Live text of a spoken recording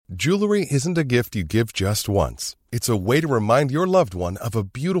Jewelry isn't a gift you give just once. It's a way to remind your loved one of a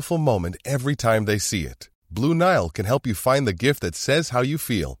beautiful moment every time they see it. Blue Nile can help you find the gift that says how you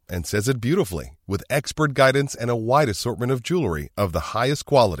feel and says it beautifully, with expert guidance and a wide assortment of jewelry of the highest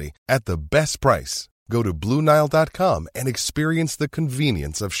quality at the best price. Go to BlueNile.com and experience the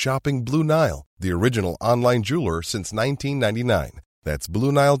convenience of shopping Blue Nile, the original online jeweler since 1999. That's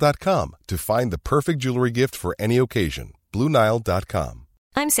BlueNile.com to find the perfect jewelry gift for any occasion. BlueNile.com.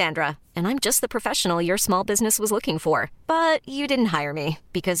 I'm Sandra, and I'm just the professional your small business was looking for. But you didn't hire me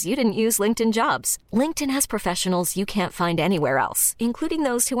because you didn't use LinkedIn Jobs. LinkedIn has professionals you can't find anywhere else, including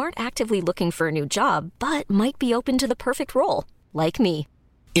those who aren't actively looking for a new job, but might be open to the perfect role, like me.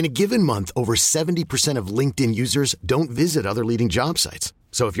 In a given month, over 70% of LinkedIn users don't visit other leading job sites.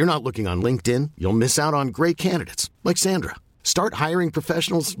 So if you're not looking on LinkedIn, you'll miss out on great candidates like Sandra. Start hiring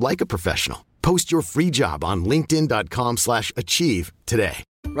professionals like a professional. Post your free job on linkedin.com/achieve today.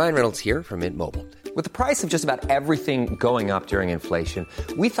 Ryan Reynolds here from Mint Mobile. With the price of just about everything going up during inflation,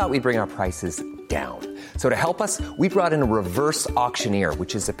 we thought we'd bring our prices down. So to help us, we brought in a reverse auctioneer,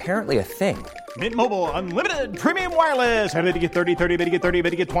 which is apparently a thing. Mint Mobile Unlimited Premium Wireless. How to get 30, 30, bit to get 30, bit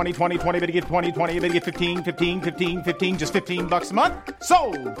to get 20, 20, 20, bit to get 20, 20, bit to get 15, 15, 15, 15, just $15 a month?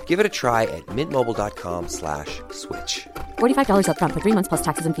 Sold! Give it a try at mintmobile.com/switch. $45 up front for 3 months plus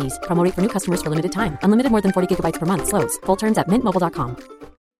taxes and fees. Promo rate for new customers for limited time. Unlimited more than 40 gigabytes per month. Slows full terms at mintmobile.com.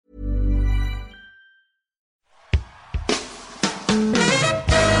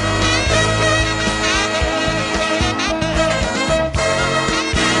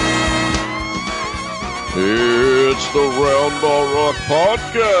 It's the Roundball Rock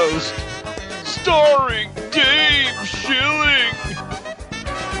Podcast, starring Dave Schilling,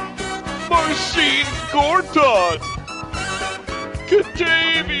 Marcin Gortat,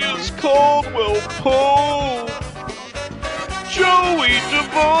 Cadavius Caldwell-Pope, Joey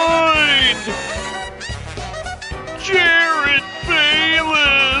Devine, Jared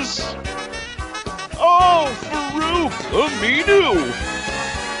Bayless, Farouk Aminu,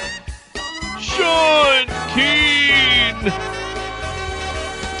 Sean Keane,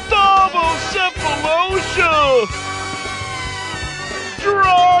 Thabo Cephalosha,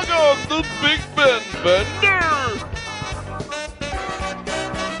 Dragon the Big Ben Bender,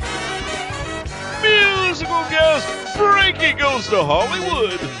 musical guest Frankie Goes to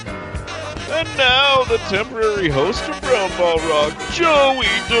Hollywood, and now the temporary host of Roundball Rock, Joey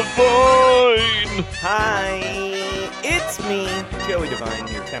Devine. Hi, it's me, Joey Devine,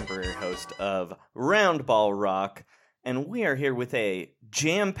 your temporary host of Roundball Rock, and we are here with a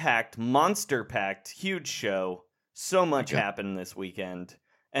jam-packed, monster-packed, huge show. So much happened this weekend,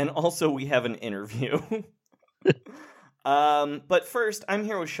 and also we have an interview. But first, I'm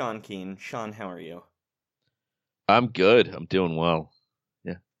here with Sean Keane. Sean, how are you? I'm good. I'm doing well.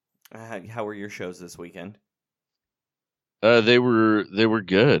 Yeah. How were your shows this weekend? They were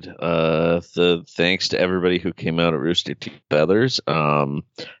good. Thanks to everybody who came out at Rooster Teeth Feathers.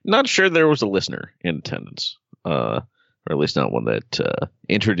 Not sure there was a listener in attendance, or at least not one that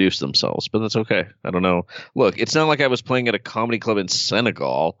introduced themselves, but that's okay. I don't know. Look, it's not like I was playing at a comedy club in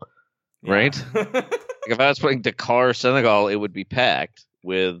Senegal, right? If I was playing Dakar, Senegal, it would be packed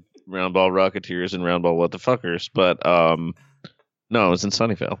with Roundball Rocketeers and Roundball What the Fuckers. But no, it was in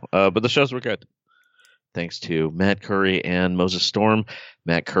Sunnyvale. But the shows were good. Thanks to Matt Curry and Moses Storm.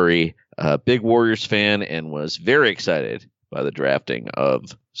 Matt Curry, big Warriors fan, and was very excited by the drafting of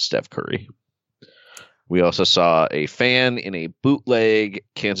Steph Curry. We also saw a fan in a bootleg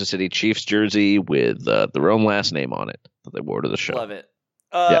Kansas City Chiefs jersey with their own last name on it that they wore to the show. Love it.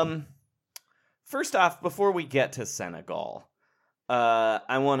 First off, before we get to Senegal,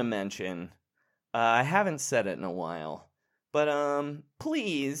 I want to mention, I haven't said it in a while, but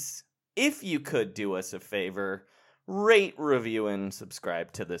please, if you could do us a favor, rate, review, and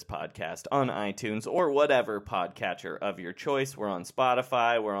subscribe to this podcast on iTunes or whatever podcatcher of your choice. We're on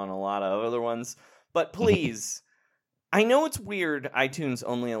Spotify. We're on a lot of other ones. But please, I know it's weird. iTunes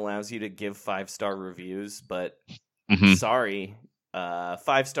only allows you to give 5-star reviews, but sorry.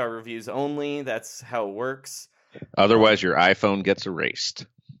 5-star reviews only. That's how it works. Otherwise, your iPhone gets erased.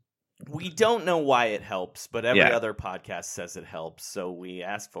 We don't know why it helps, but every other podcast says it helps, so we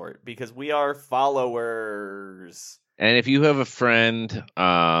ask for it because we are followers. And if you have a friend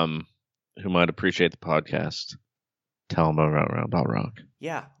who might appreciate the podcast, tell them about Roundball Rock.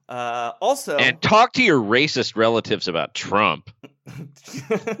 Yeah. Also, and talk to your racist relatives about Trump.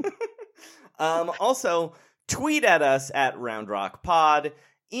 Also, tweet at us at RoundRockPod.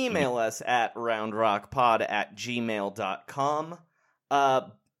 Email us at roundrockpod@gmail.com.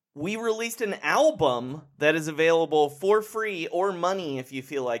 we released an album that is available for free or money if you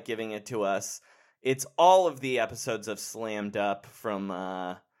feel like giving it to us. It's all of the episodes of Slammed Up from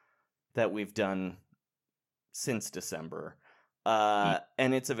that we've done since December.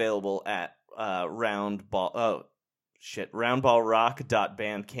 And it's available at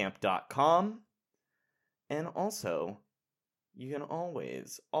roundballrock.bandcamp.com. And also, you can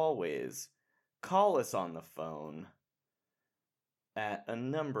always call us on the phone at a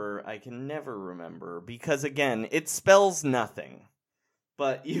number I can never remember because, again, it spells nothing.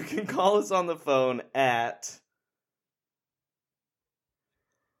 But you can call us on the phone at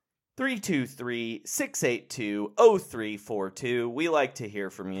 323-682-0342. We like to hear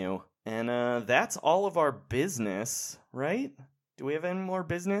from you. And that's all of our business, right? Do we have any more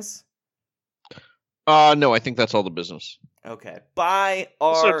business? No, I think that's all the business. Okay. Buy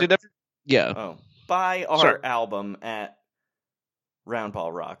our album at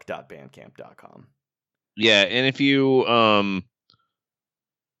roundballrock.bandcamp.com. Yeah, and if you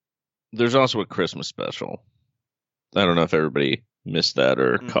there's also a Christmas special. I don't know if everybody missed that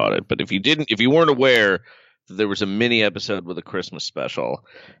or caught it, but if you weren't aware that there was a mini episode with a Christmas special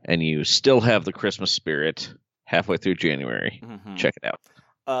and you still have the Christmas spirit halfway through January, check it out.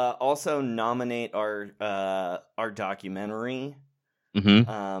 Also nominate our documentary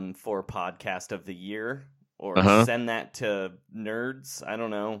for Podcast of the Year, or send that to nerds. I don't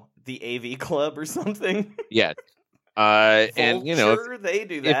know, the AV Club or something. Yeah. And they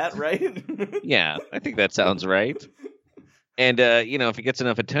do that, right? Yeah, I think that sounds right. And if it gets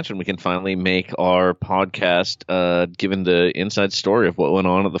enough attention, we can finally make our podcast given the inside story of what went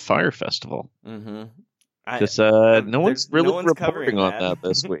on at the Fire Festival. Because no one's reporting on that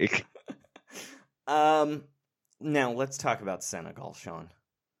this week. Now let's talk about Senegal, Sean.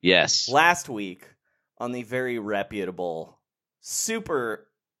 Yes. Last week on the very reputable, super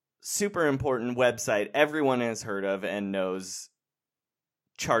important website everyone has heard of and knows,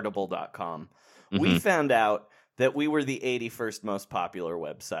 Chartable.com. We found out that we were the 81st most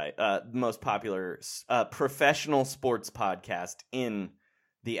popular professional sports podcast in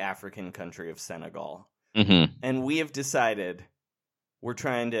the African country of Senegal. And we have decided we're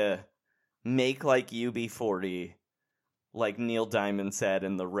trying to make like UB40, like Neil Diamond said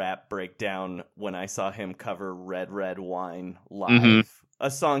in the rap breakdown when I saw him cover Red Red Wine live. A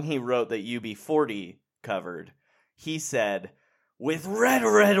song he wrote that UB40 covered. He said, "With Red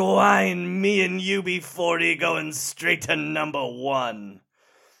Red Wine, me and UB40 going straight to number one."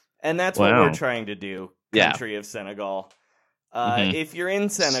 And that's what we're trying to do, country of Senegal. If you're in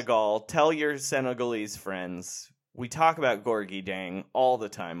Senegal, tell your Senegalese friends. We talk about Gorgui Dieng all the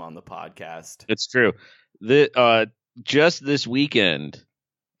time on the podcast. It's true. Just this weekend,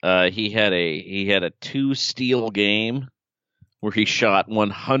 he had a 2-steal game where he shot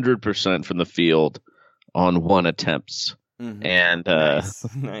 100% from the field on 1 attempts. And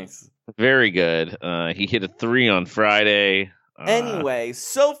nice. Very good. He hit a 3 on Friday. Anyway,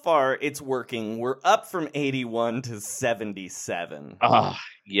 so far it's working. We're up from 81 to 77.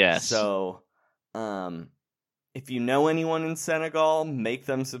 Yes. So, if you know anyone in Senegal, make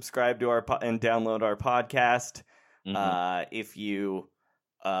them subscribe to our and download our podcast. If you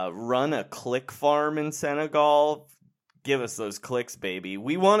run a click farm in Senegal, give us those clicks, baby.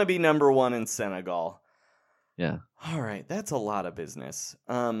 We want to be number 1 in Senegal. Yeah. All right, that's a lot of business.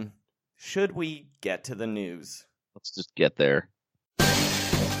 Should we get to the news? Let's just get there.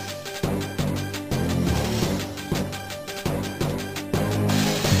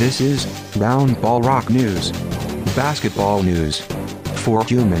 This is Round Ball Rock News. Basketball news. For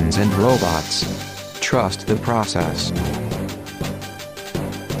humans and robots. Trust the process.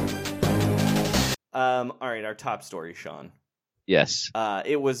 All right, our top story, Sean. Yes.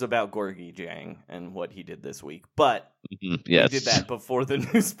 It was about Gorgui Dieng and what he did this week, but yes. We did that before the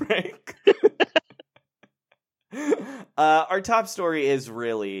news break. Our top story is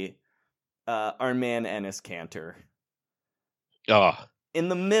really our man Enes Kanter. In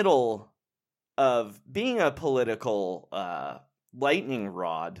the middle of being a political lightning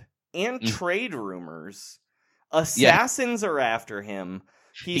rod and trade rumors, assassins are after him.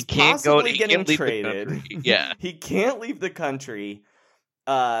 He's possibly getting traded. Yeah. He can't leave the country.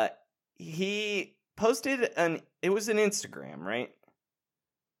 He posted it was an Instagram, right?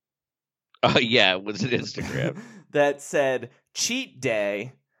 Yeah, it was an Instagram. That said cheat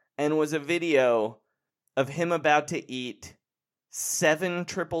day and was a video of him about to eat 7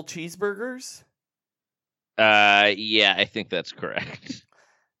 triple cheeseburgers. Yeah, I think that's correct.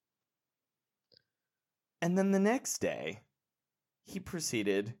 And then the next day, he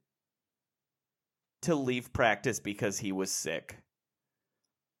proceeded to leave practice because he was sick.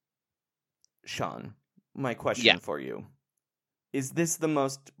 Sean, my question for you. Is this the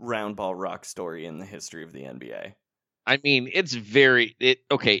most round ball rock story in the history of the NBA? I mean, it involves...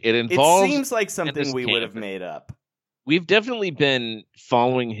 It seems like something we would have made up. We've definitely been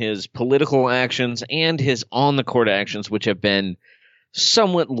following his political actions and his on-the-court actions, which have been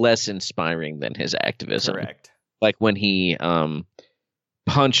somewhat less inspiring than his activism. Correct. Like when he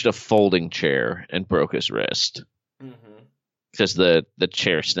punched a folding chair and broke his wrist. Because the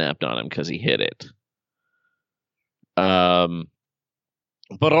chair snapped on him because he hit it.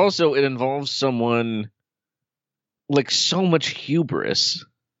 But also it involves someone like so much hubris.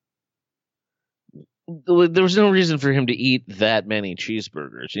 There was no reason for him to eat that many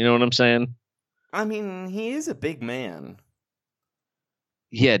cheeseburgers. You know what I'm saying? I mean, he is a big man.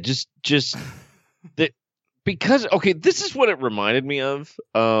 Yeah, just that, because this is what it reminded me of.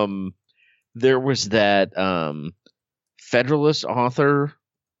 There was that Federalist author,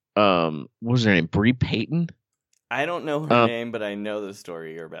 what was her name? Bree Payton? I don't know her name, but I know the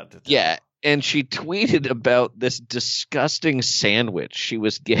story you're about to tell. Yeah, and she tweeted about this disgusting sandwich she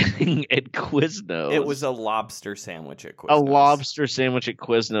was getting at Quiznos. It was a lobster sandwich at Quiznos. A lobster sandwich at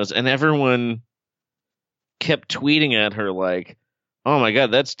Quiznos, and everyone kept tweeting at her like, "Oh my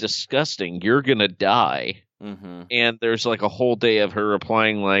god, that's disgusting! You're gonna die." Mm-hmm. And there's like a whole day of her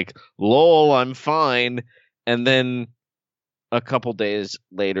replying like, "Lol, I'm fine," and then a couple days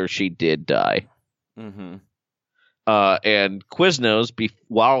later, she did die. Mm-hmm. And Quiznos,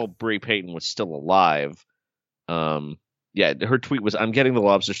 while Bree Payton was still alive, her tweet was, "I'm getting the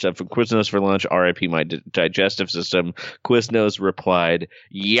lobster sub from Quiznos for lunch. RIP my digestive system." Quiznos replied,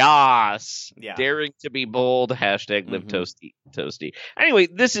 "Yas, daring to be bold. Hashtag live toasty." Anyway,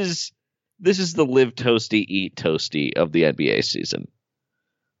 this is the live toasty, eat toasty of the NBA season.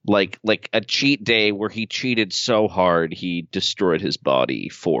 Like a cheat day where he cheated so hard he destroyed his body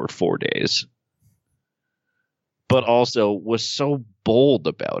for 4 days. But also was so bold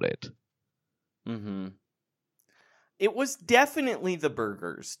about it. Mm-hmm. It was definitely the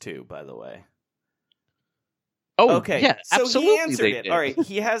burgers, too, by the way. Oh, okay. Yeah, so absolutely he answered it. Did. All right.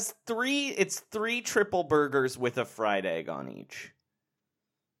 He has three triple burgers with a fried egg on each.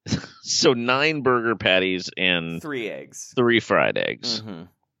 So 9 burger patties and 3 eggs. 3 fried eggs. Mm-hmm.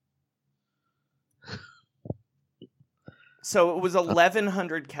 So it was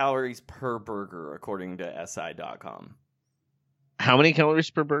 1,100 calories per burger, according to SI.com. How many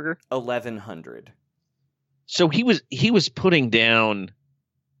calories per burger? 1,100. So he was putting down,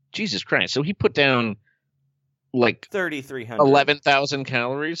 Jesus Christ. So he put down like 3,300. 11,000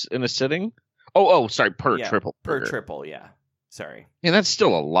 calories in a sitting. Sorry, per triple burger. Per triple, yeah. Sorry. Yeah, that's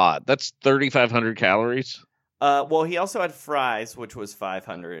still a lot. That's 3,500 calories. Well, he also had fries, which was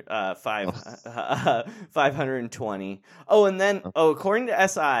 520. Oh, and then according to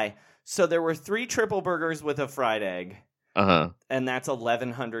SI, so there were 3 triple burgers with a fried egg. And that's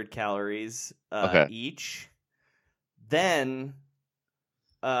 1,100 calories each. Then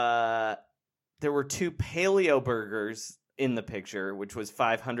there were 2 paleo burgers in the picture, which was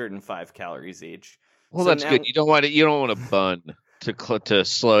 505 calories each. Well, that's good. You don't want a bun to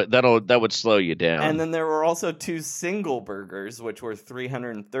slow that would slow you down. And then there were also 2 single burgers, which were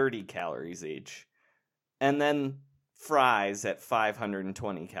 330 calories each, and then fries at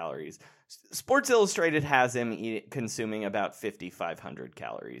 520 calories. Sports Illustrated has him consuming about 5,500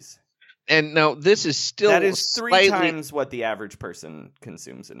 calories. And now this is that is 3 times what the average person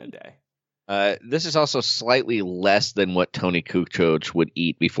consumes in a day. This is also slightly less than what Tony Kukoc would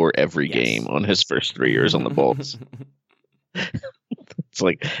eat before every game on his first 3 years on the Bolts. It's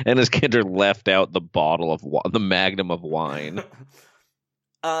like, and his Kinder left out the bottle of the magnum of wine.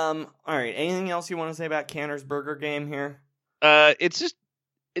 All right. Anything else you want to say about Cantor's burger game here? It's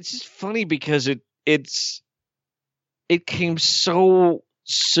just funny because it came so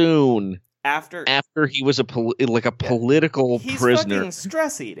soon after he was a political He's prisoner. Fucking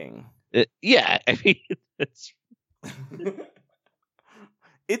stress eating. I mean,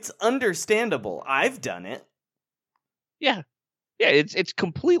 it's understandable. I've done it. Yeah, it's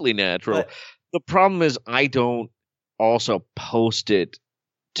completely natural. The problem is I don't also post it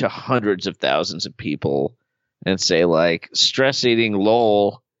to hundreds of thousands of people and say like stress eating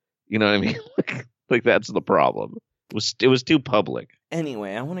lol. You know what I mean? like that's the problem. It was too public.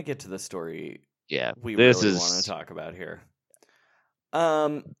 Anyway, I want to get to the story. Yeah, we really want to talk about here.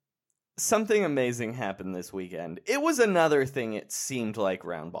 Something amazing happened this weekend. It was another thing it seemed like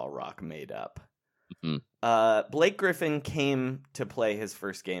Roundball Rock made up. Mm-hmm. Blake Griffin came to play his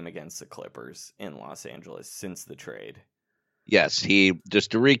first game against the Clippers in Los Angeles since the trade. Yes, he,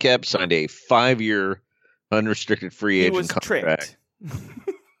 just to recap, signed a 5-year unrestricted free agent contract. Tricked.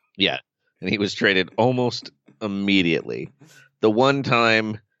 Yeah. and he was traded almost immediately. The one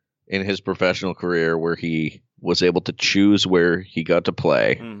time in his professional career where he was able to choose where he got to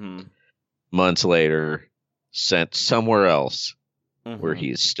play, months later, sent somewhere else where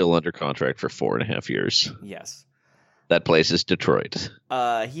he's still under contract for 4.5 years. Yes. That place is Detroit.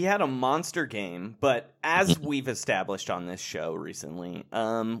 He had a monster game, but as we've established on this show recently,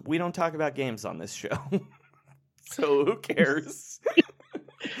 we don't talk about games on this show. So who cares?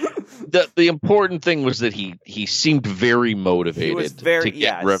 The important thing was that he seemed very motivated to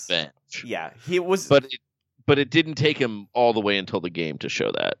get revenge. Yeah, he was. But it didn't take him all the way until the game to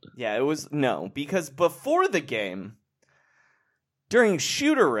show that. Yeah, it was because before the game, during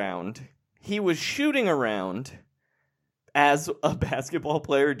shoot around, he was shooting around as a basketball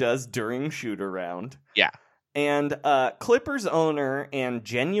player does during shoot around. Yeah. And Clippers owner and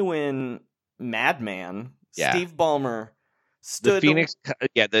genuine madman, Steve Ballmer, stood... The Phoenix...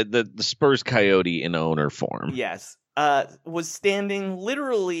 the Spurs Coyote in owner form. Yes. Was standing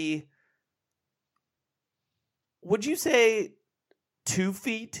literally... Would you say 2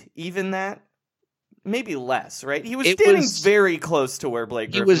 feet? Even that? Maybe less, right? He was standing very close to where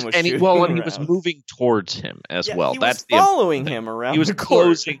Blake Griffin was shooting around. And he was moving towards him as well. He was following him around. He was the court.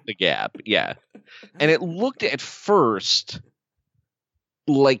 closing the gap, yeah. And it looked at first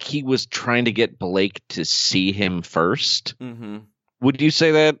like he was trying to get Blake to see him first. Mm-hmm. Would you say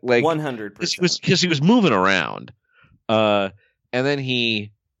that? Like 100%. Because he was moving around. And then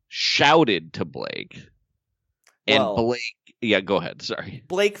he shouted to Blake. And Blake... Yeah, go ahead. Sorry.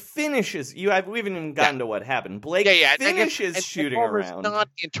 Blake finishes. We haven't even gotten to what happened. Blake finishes shooting around. Not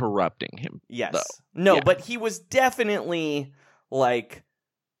interrupting him. Yes. Though. No, but he was definitely like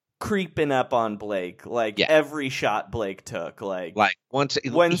creeping up on Blake. Like every shot Blake took. Like when's he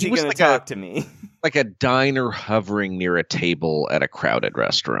going to talk to me? Like a diner hovering near a table at a crowded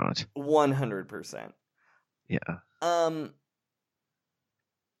restaurant. 100%. Yeah.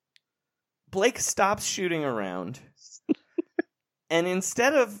 Blake stops shooting around. And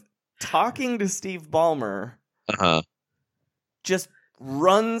instead of talking to Steve Ballmer, just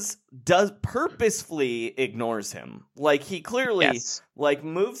purposefully ignores him. Like, he clearly,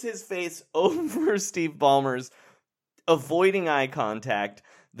 moves his face over Steve Ballmer's, avoiding eye contact,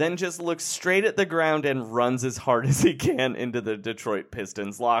 then just looks straight at the ground and runs as hard as he can into the Detroit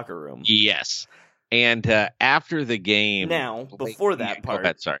Pistons locker room. Yes. And after the game... Now, before that part... Go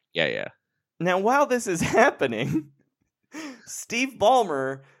ahead, sorry. Yeah. Now, while this is happening... Steve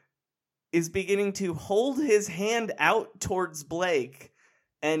Ballmer is beginning to hold his hand out towards Blake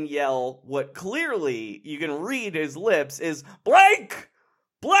and yell what clearly you can read his lips is Blake!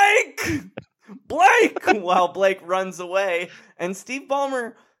 Blake! Blake! While Blake runs away. And Steve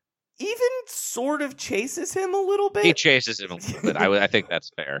Ballmer even sort of chases him a little bit. He chases him a little bit. I think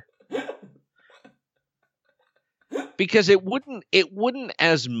that's fair. Because it wouldn't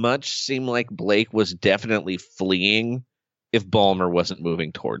as much seem like Blake was definitely fleeing if Ballmer wasn't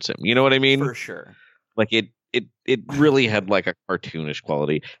moving towards him. You know what I mean? For sure. Like it really had like a cartoonish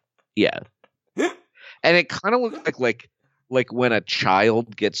quality. Yeah. And it kind of looked like when a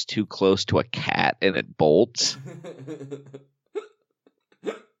child gets too close to a cat and it bolts.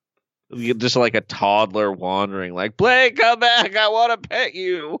 Just like a toddler wandering like, Blake, come back, I want to pet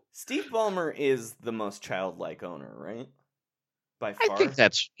you. Steve Ballmer is the most childlike owner, right? By far. I think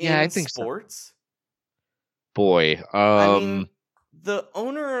that's... Yeah, I think sports. So. Boy, I mean, the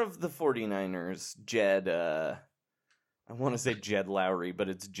owner of the 49ers, Jed, I want to say Jed Lowry, but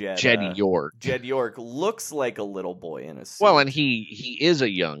it's Jed York. Jed York looks like a little boy in a suit. Well, and he is a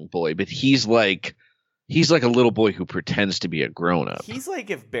young boy, but he's like a little boy who pretends to be a grown-up. He's like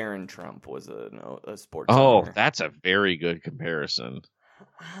if Barron Trump was a sports owner. That's a very good comparison.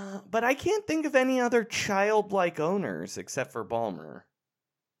 But I can't think of any other childlike owners except for Ballmer.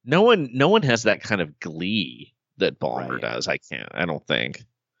 No one has that kind of glee that Ballmer does. I don't think.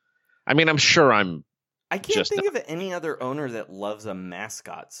 I mean, I'm sure I can't think of any other owner that loves a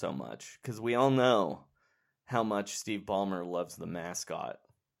mascot so much, because we all know how much Steve Ballmer loves the mascot.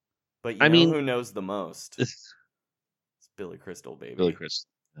 But you know who knows the most? It's Billy Crystal, baby. Billy Crystal.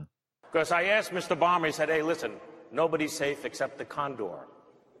 Because I asked Mr. Ballmer, he said, hey, listen, nobody's safe except the Condor.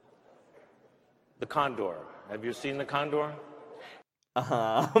 The Condor. Have you seen the Condor?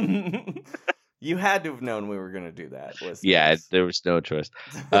 You had to have known we were going to do that. Listeners. Yeah, there was no choice.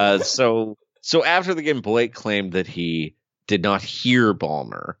 So after the game, Blake claimed that he did not hear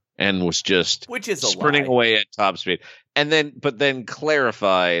Ballmer and was just sprinting away at top speed. But then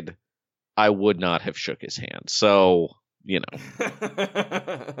clarified, I would not have shook his hand. So, you know.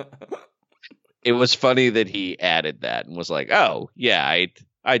 It was funny that he added that and was like, oh, yeah,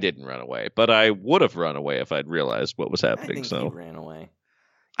 I didn't run away, but I would have run away if I'd realized what was I happening. think he ran away.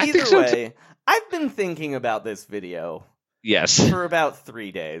 I Either think so way, I've been thinking about this video yes. for about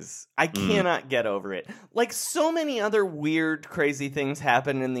 3 days. I cannot get over it. Like, so many other weird, crazy things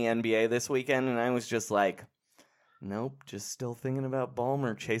happened in the NBA this weekend, and I was just like, nope, just still thinking about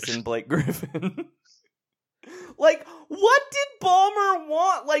Ballmer chasing Blake Griffin. Like, what did Ballmer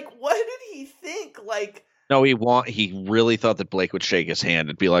want? Like, what did he think? Like, No, he really thought that Blake would shake his hand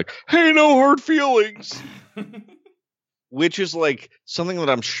and be like, "Hey, no hard feelings." Which is like something that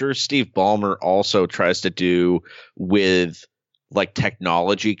I'm sure Steve Ballmer also tries to do with like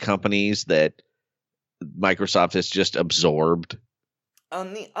technology companies that Microsoft has just absorbed.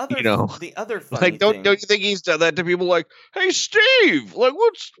 the other, the other funny Like, don't thing, you think he's done that to people? Like, "Hey, Steve, like,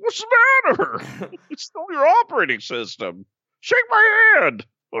 what's the matter? It's still your operating system. Shake my hand.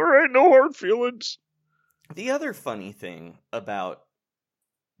 All right, no hard feelings." the other funny thing about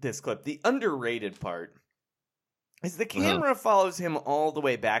this clip, the underrated part, is the camera follows him all the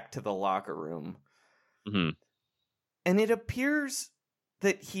way back to the locker room. Mm-hmm. And it appears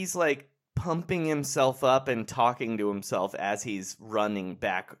that he's like pumping himself up and talking to himself as he's running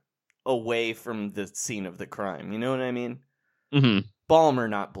back away from the scene of the crime. You know what I mean? Mm-hmm. Ballmer,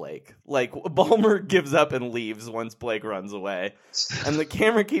 not Blake. Like, Ballmer gives up and leaves once Blake runs away. And the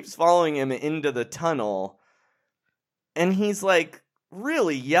camera keeps following him into the tunnel. And he's like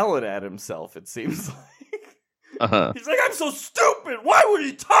really yelling at himself, it seems like. Uh-huh. He's like, I'm so stupid. Why would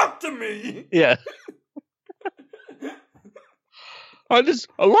he talk to me? Yeah. I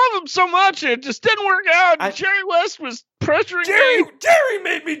love him so much. It just didn't work out. Jerry West was pressuring me. Jerry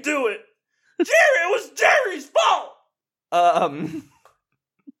made me do it. It was Jerry's fault.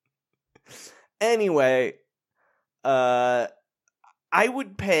 Anyway, I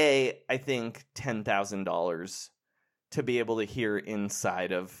would pay, I think, $10,000 to be able to hear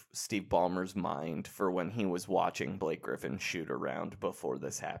inside of Steve Ballmer's mind for when he was watching Blake Griffin shoot around before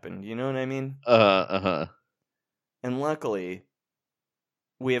this happened. You know what I mean? Uh-huh. And luckily,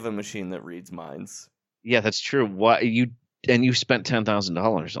 we have a machine that reads minds. Yeah, that's true. You spent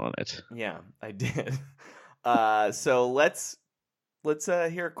 $10,000 on it. Yeah, I did. So let's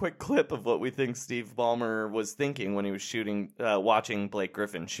hear a quick clip of what we think Steve Ballmer was thinking when he was watching Blake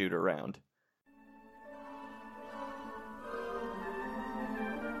Griffin shoot around.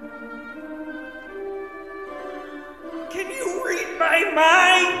 Can you read my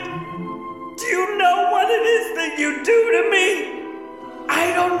mind? Do you know what it is that you do to me?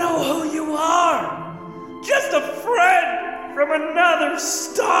 I don't know who you are. Just a friend from another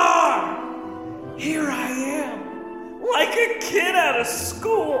star. Here I am, like a kid out of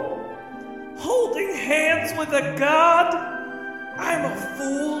school, holding hands with a god. I'm a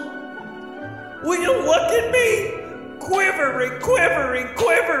fool. Will you look at me? Quivering, quivering,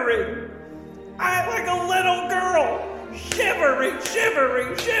 quivering. I'm like a little girl. Shivering,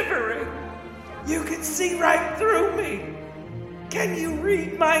 shivering, shivering. You can see right through me. Can you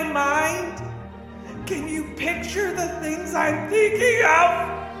read my mind? Can you picture the things I'm thinking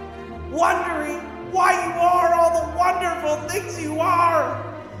of? Wondering why you are all the wonderful things you are.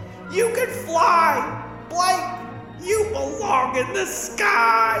 You can fly. Blake, you belong in the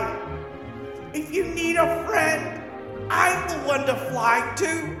sky. If you need a friend, I'm the one to fly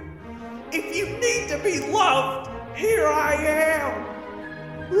to. If you need to be loved, here I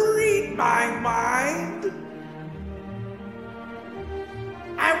am. Read my mind.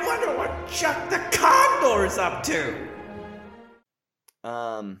 I wonder what Chuck the Condor's up to.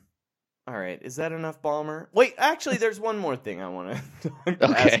 All right. Is that enough, Ballmer? Wait, actually, there's one more thing I want to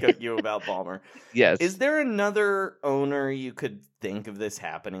ask you about Ballmer. Yes. Is there another owner you could think of this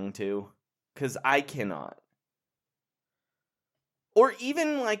happening to? Because I cannot. Or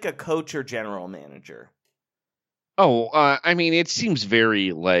even like a coach or general manager. Oh, I mean, it seems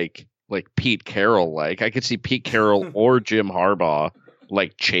very like Pete Carroll. Like, I could see Pete Carroll or Jim Harbaugh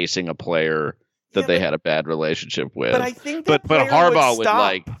like chasing a player that they had a bad relationship with. But I think that but Harbaugh would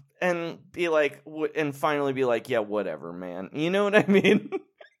like and be like, and finally be like, yeah, whatever, man. You know what I mean?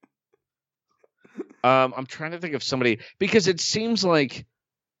 I'm trying to think of somebody, because it seems like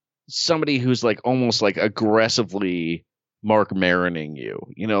somebody who's like almost like aggressively Mark Marining you.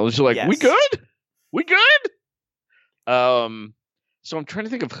 You know, it's like, yes. We good. So I'm trying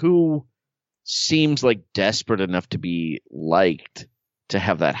to think of who seems like desperate enough to be liked to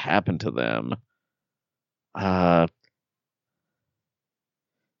have that happen to them.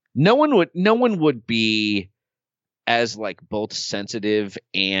 No one would be as like both sensitive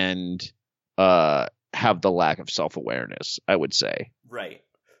and have the lack of self-awareness, I would say. Right.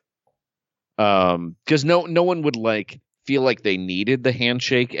 Because no one would like feel like they needed the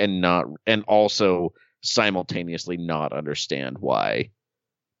handshake and also simultaneously not understand why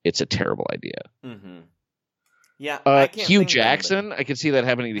it's a terrible idea. Mm-hmm. Yeah, I can't Hugh think of Jackson. I could see that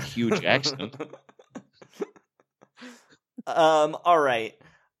happening to Hugh Jackson. All right.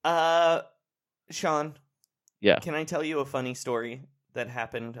 Sean. Yeah. Can I tell you a funny story that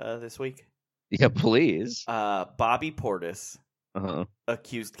happened this week? Yeah, please. Bobby Portis Uh-huh.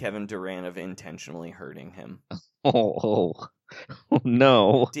 accused Kevin Durant of intentionally hurting him. Oh,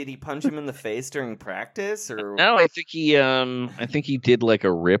 no. Did he punch him in the face during practice, or No, I think he did like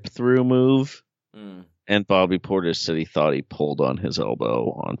a rip through move. Mm. And Bobby Portis said he thought he pulled on his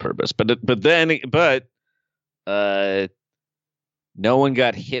elbow on purpose. But no one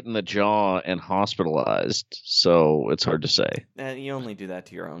got hit in the jaw and hospitalized, so it's hard to say. You only do that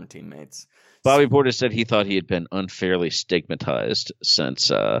to your own teammates. Bobby Portis said he thought he had been unfairly stigmatized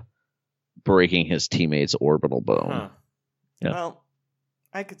since breaking his teammate's orbital bone. Huh. Yeah. Well,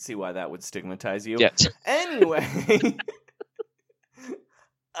 I could see why that would stigmatize you. Yes. Anyway,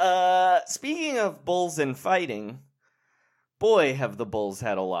 speaking of bulls and fighting, boy, have the Bulls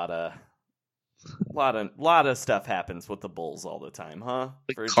had a lot of stuff happens with the Bulls all the time, huh?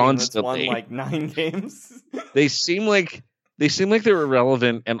 For a team that's won like 9 games. They seem like they're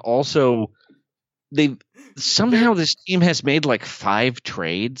irrelevant, and also this team has made like 5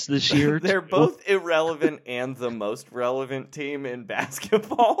 trades this year. They're both irrelevant and the most relevant team in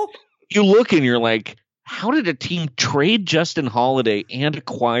basketball. You look and you're like, how did a team trade Justin Holiday and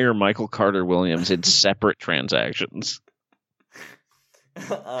acquire Michael Carter Williams in separate transactions?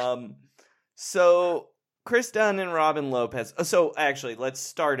 So Chris Dunn and Robin Lopez. So actually, let's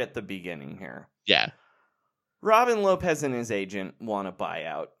start at the beginning here. Yeah. Robin Lopez and his agent want a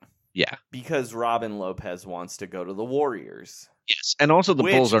buyout. Yeah. Because Robin Lopez wants to go to the Warriors. Yes. And also the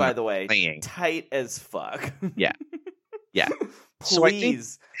Bulls are, by the way, playing. Tight as fuck. Yeah. Yeah.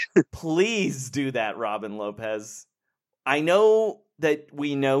 Please do that, Robin Lopez. I know that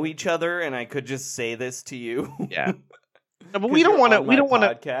we know each other, and I could just say this to you. Yeah. No, but we don't want to. We don't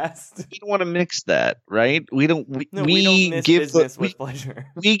want to mix that, right? We don't miss business with pleasure.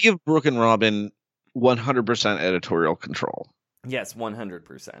 We give Brooke and Robin 100% editorial control. Yes,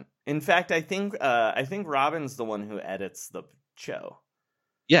 100%. In fact, I think Robin's the one who edits the show.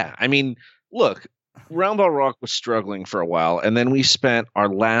 Yeah, I mean, look, Roundball Rock was struggling for a while, and then we spent our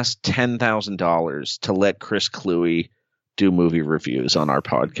last $10,000 to let Chris Cluey do movie reviews on our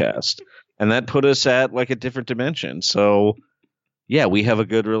podcast. And that put us at like a different dimension. So, yeah, we have a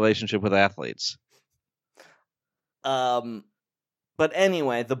good relationship with athletes. But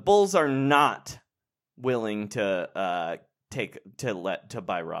anyway, the Bulls are not willing to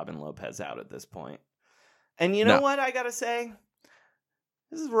buy Robin Lopez out at this point. And you know what I gotta say?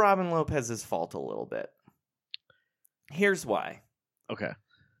 This is Robin Lopez's fault a little bit. Here's why. Okay.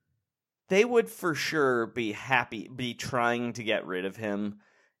 They would for sure be trying to get rid of him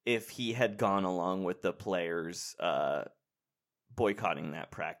if he had gone along with the players boycotting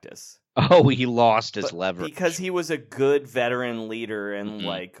that practice. Oh, he lost his leverage. Because he was a good veteran leader and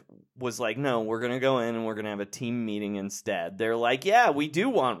was like, no, we're going to go in and we're going to have a team meeting instead. They're like, yeah, we do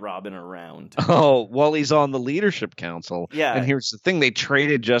want Robin around. Oh, well, he's on the leadership council. Yeah. And here's the thing. They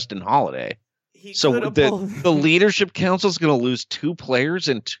traded Justin Holiday. So the leadership council is going to lose 2 players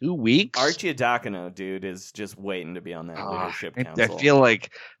in 2 weeks? Arcidiacono, dude, is just waiting to be on that leadership council. I feel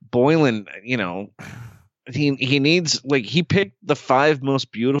like Boylen, he needs, like, he picked the 5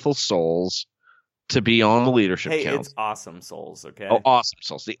 most beautiful souls to be on the leadership council. It's awesome souls, okay? Oh, awesome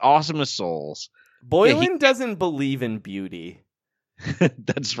souls. The awesomest souls. Boylen doesn't believe in beauty.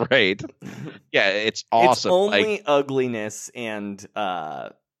 That's right. Yeah, it's awesome. It's only ugliness and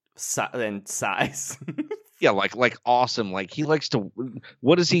size. Yeah, like awesome. Like he likes to.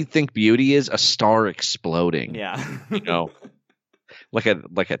 What does he think beauty is? A star exploding. Yeah, like a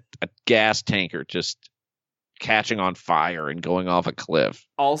gas tanker just catching on fire and going off a cliff.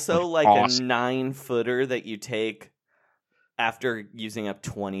 Also, like awesome. A 9-footer that you take after using up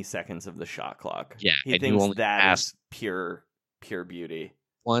 20 seconds of the shot clock. Yeah, he thinks that is pure beauty.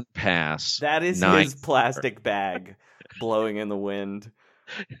 One pass. That is his plastic bag blowing in the wind.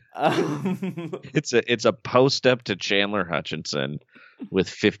 It's a post up to Chandler Hutchinson with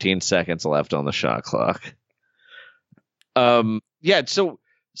 15 seconds left on the shot clock. Yeah, so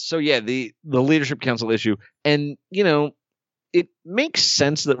the leadership council issue, and it makes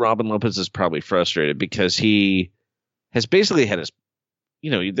sense that Robin Lopez is probably frustrated because he has basically had his,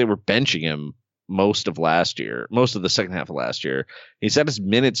 they were benching him most of the second half of last year. He's had his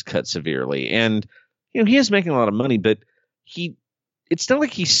minutes cut severely, and he is making a lot of money, but it's not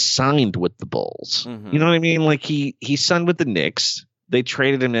like he signed with the Bulls. Mhm. You know what I mean? Like he signed with the Knicks. They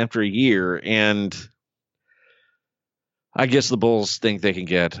traded him after a year, and I guess the Bulls think they can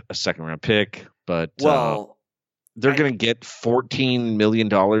get a second-round pick, but they're going to get $14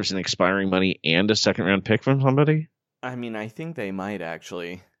 million in expiring money and a second-round pick from somebody? I mean, I think they might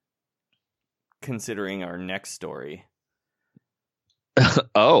actually, considering our next story.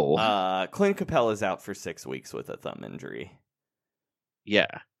 Clint Capella's out for 6 weeks with a thumb injury.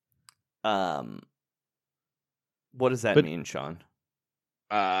 Yeah. What does that mean, Sean?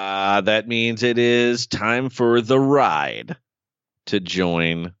 That means it is time for the Ride to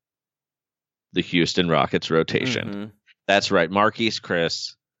join the Houston Rockets rotation. Mm-hmm. That's right. Marquise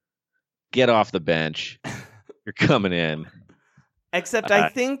Chris, get off the bench. You're coming in. Except I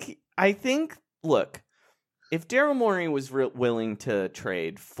think, look, if Daryl Morey was willing to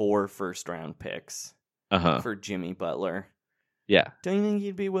trade 4 first-round picks for Jimmy Butler, don't you think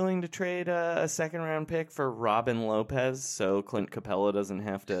he'd be willing to trade a second-round pick for Robin Lopez so Clint Capella doesn't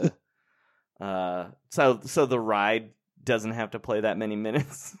have to so the Ride doesn't have to play that many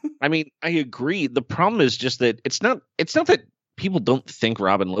minutes? I mean, I agree. The problem is just that it's not that people don't think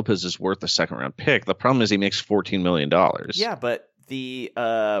Robin Lopez is worth a second-round pick. The problem is he makes $14 million. Yeah, but the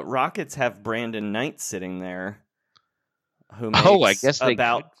Rockets have Brandon Knight sitting there who makes I guess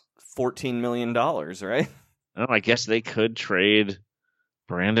about $14 million, right? Oh, I guess they could trade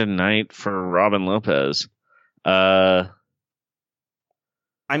Brandon Knight for Robin Lopez. I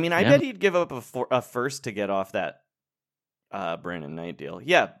mean, I bet he'd give up a first to get off that Brandon Knight deal.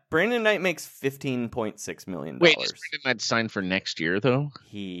 Yeah, Brandon Knight makes $15.6 million. Wait, is Brandon Knight signed for next year, though?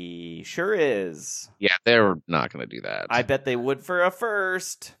 He sure is. Yeah, they're not going to do that. I bet they would for a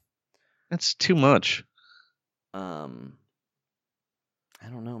first. That's too much. I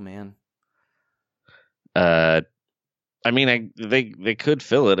don't know, man. I mean, they could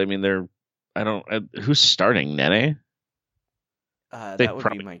fill it. I mean, who's starting? Nene? That would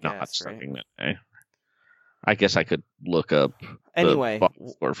be my guess, right? Nene. I guess I could look up anyway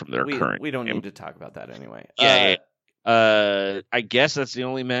the from their current. We don't game. need to talk about that anyway. I guess that's the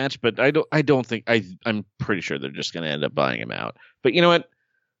only match, but I don't think I'm pretty sure they're just going to end up buying him out. But you know what?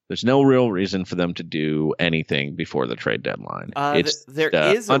 There's no real reason for them to do anything before the trade deadline.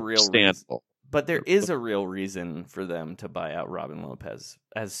 There is a real reason. But there is a real reason for them to buy out Robin Lopez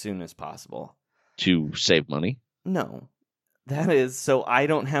as soon as possible. To save money? No. That is so I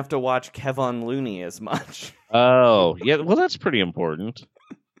don't have to watch Kevon Looney as much. Oh, yeah. Well, that's pretty important.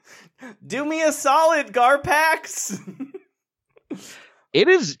 Do me a solid, Garpax. It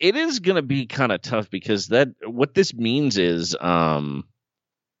is going to be kind of tough because what this means is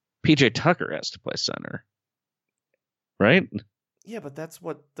PJ Tucker has to play center. Right? Yeah, but that's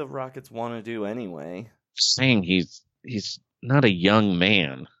what the Rockets want to do anyway. Saying he's not a young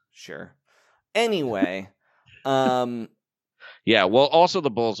man. Sure. Anyway, yeah, well, also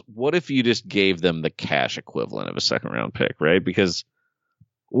the Bulls, what if you just gave them the cash equivalent of a second-round pick, right? Because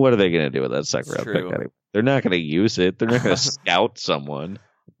what are they going to do with that second-round pick anyway? They're not going to use it. They're not going to scout someone.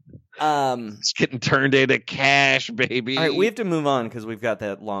 It's getting turned into cash, baby. All right, we have to move on because we've got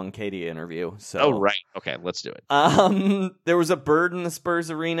that long Katie interview. So. Oh, right. Okay, let's do it. There was a bird in the Spurs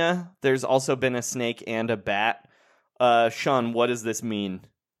arena. There's also been a snake and a bat. Sean, what does this mean?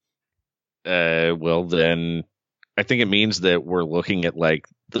 Well, then I think it means that we're looking at like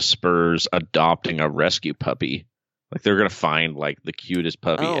the Spurs adopting a rescue puppy. Like they're going to find like the cutest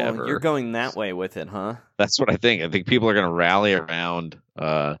puppy ever. You're going that way with it, huh? That's what I think. I think people are going to rally around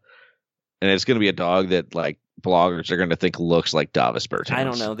and it's going to be a dog that like bloggers are going to think looks like Davis Bertans. I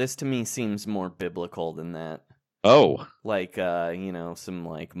don't know. This to me seems more biblical than that. Oh. Like, some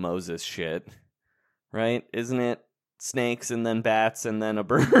like Moses shit. Right? Isn't it? Snakes and then bats and then a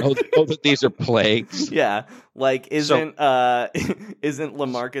bird. These are plagues. Yeah, like isn't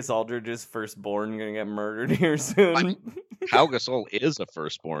LaMarcus Aldridge's firstborn gonna get murdered here soon? Pau Gasol is a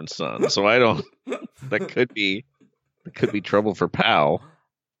firstborn son, so I don't. That could be trouble for Pau.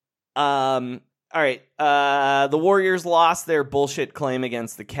 All right. The Warriors lost their bullshit claim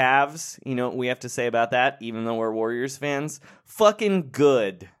against the Cavs. You know what we have to say about that? Even though we're Warriors fans, fucking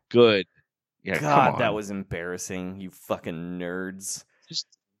good. Good. Yeah, God, that was embarrassing, you fucking nerds. Just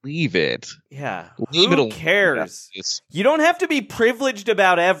leave it. Yeah, who cares? You don't have to be privileged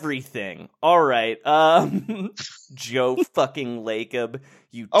about everything. All right, Joe fucking Lacob,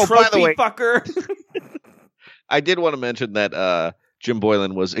 you trophy fucker. I did want to mention that Jim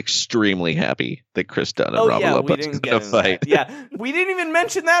Boylan was extremely happy that Chris Dunn and Robin Lopez got in a fight. Yeah, we didn't even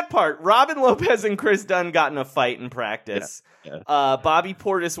mention that part. Robin Lopez and Chris Dunn got in a fight in practice. Yeah. Bobby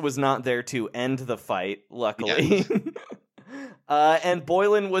Portis was not there to end the fight, luckily. And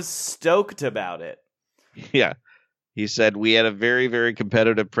Boylan was stoked about it. Yeah. He said, we had a very, very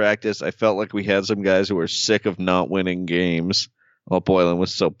competitive practice. I felt like we had some guys who were sick of not winning games. Well, Boylan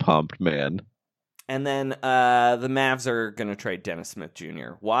was so pumped, man. And then the Mavs are going to trade Dennis Smith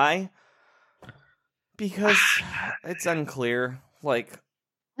Jr. Why? Because it's unclear. Like,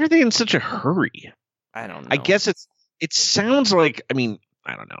 why are they in such a hurry? I don't know. I guess it sounds like, I mean,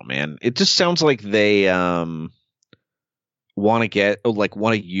 I don't know, man. It just sounds like they want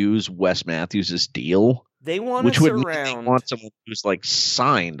to use Wes Matthews' deal. They want to surround. They want someone who's like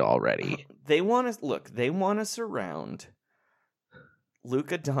signed already. They want to surround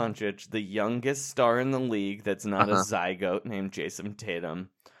Luka Doncic, the youngest star in the league that's not a zygote named Jason Tatum.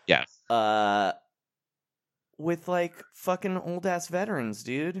 Yeah. With like fucking old ass veterans,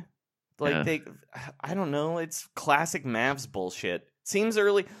 dude. Like I don't know. It's classic Mavs bullshit. Seems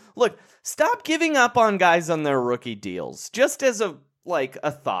early. Look, stop giving up on guys on their rookie deals. Just as a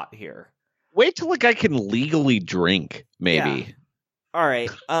thought here. Wait till a guy can legally drink, maybe. Yeah. All right.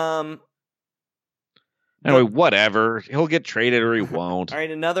 Anyway, whatever. He'll get traded or he won't. All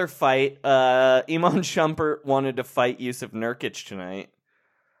right, another fight. Iman Shumpert wanted to fight Yusuf Nurkic tonight.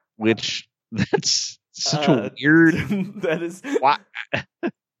 Which, that's such a weird... That is... Why?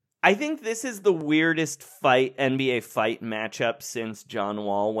 I think this is the weirdest NBA fight matchup since John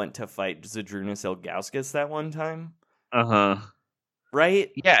Wall went to fight Zydrunas Ilgauskas that one time. Uh-huh.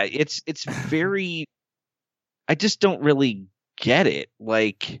 Right? Yeah, it's very... I just don't really get it.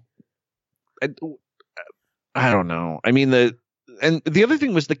 Like... I don't know. I mean, the other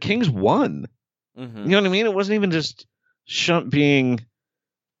thing was the Kings won. Mm-hmm. You know what I mean? It wasn't even just being...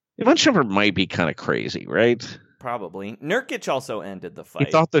 Iman Shumpert might be kind of crazy, right? Probably. Nurkic also ended the fight.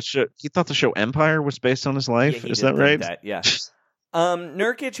 He thought the show Empire was based on his life. Yeah, is that right? Yeah.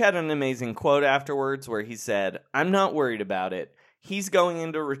 Nurkic had an amazing quote afterwards where he said, "I'm not worried about it. He's going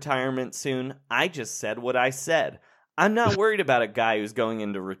into retirement soon. I just said what I said. I'm not worried about a guy who's going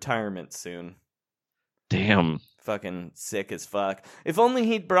into retirement soon." Damn. Fucking sick as fuck. If only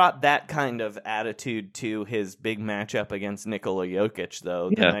he'd brought that kind of attitude to his big matchup against Nikola Jokic,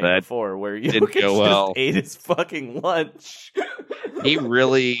 though, the night before, where Jokic just ate his fucking lunch. He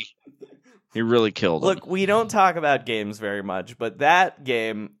really killed him. Look, we don't talk about games very much, but that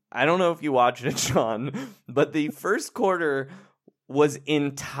game, I don't know if you watched it, Sean, but the first quarter was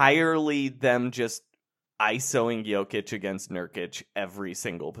entirely them just ISOing Jokic against Nurkic every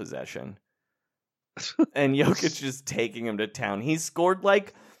single possession. And Jokic just taking him to town. He scored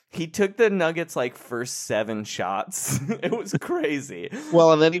he took the Nuggets first 7 shots. It was crazy.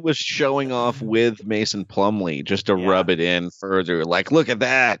 Well, and then he was showing off with Mason Plumlee just to rub it in further. Like, look at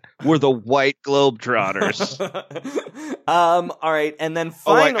that. We're the white Globetrotters. All right. And then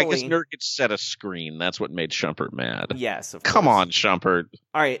finally... I guess Nurkic set a screen. That's what made Shumpert mad. Yes, of course. Come on, Shumpert.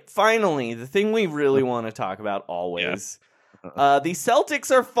 All right. Finally, the thing we really want to talk about always... Yeah. The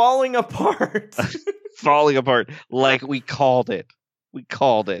Celtics are falling apart. Falling apart. Like we called it. We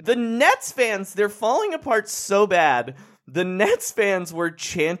called it. The Nets fans, they're falling apart so bad. The Nets fans were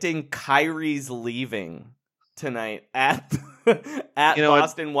chanting Kyrie's leaving tonight at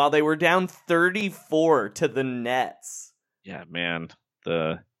Boston while they were down 34 to the Nets. Yeah, man.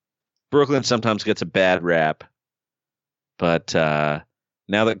 The Brooklyn sometimes gets a bad rap. But now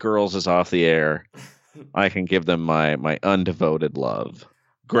that Girls is off the air, I can give them my undevoted love.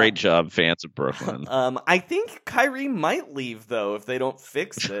 Great job, fans of Brooklyn. I think Kyrie might leave, though, if they don't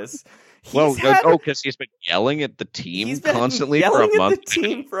fix this. Because he's been yelling at the team constantly for a month. The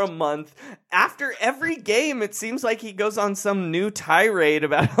team for a month. After every game, it seems like he goes on some new tirade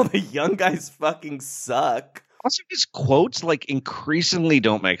about how the young guys fucking suck. Also, his quotes increasingly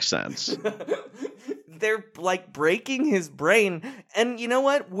don't make sense. They're breaking his brain. And you know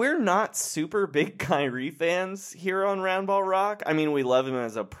what? We're not super big Kyrie fans here on Roundball Rock. I mean, we love him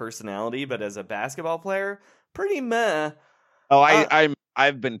as a personality, but as a basketball player, pretty meh. Oh,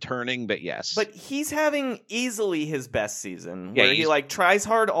 I've been turning, but yes. But he's having easily his best season. Where he tries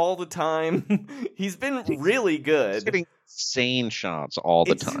hard all the time. He's been really good. He's getting insane shots all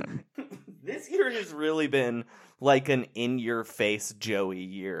the time. This year has really been an in-your-face Joey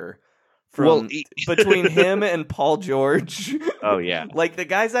year. Between him and Paul George. Oh, yeah. The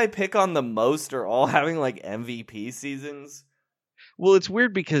guys I pick on the most are all having MVP seasons. Well, it's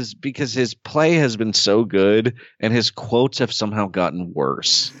weird because his play has been so good and his quotes have somehow gotten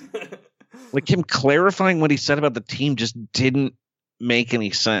worse. Him clarifying what he said about the team just didn't make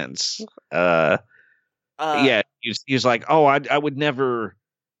any sense. Yeah, he was like, oh, I would never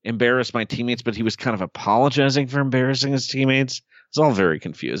embarrass my teammates, but he was kind of apologizing for embarrassing his teammates. It's all very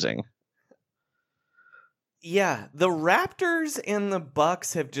confusing. Yeah, the Raptors and the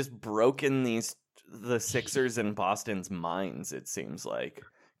Bucks have just broken the Sixers and Boston's minds, it seems like.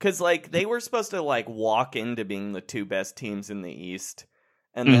 Because, like, they were supposed to, like, walk into being the two best teams in the East.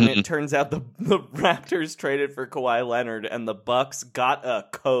 And then it turns out the Raptors traded for Kawhi Leonard and the Bucks got a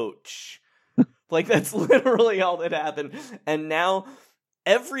coach. Like, that's literally all that happened. And now,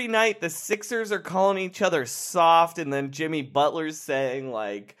 every night, the Sixers are calling each other soft, and then Jimmy Butler's saying,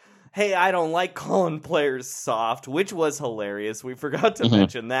 like, hey, I don't like calling players soft, which was hilarious. We forgot to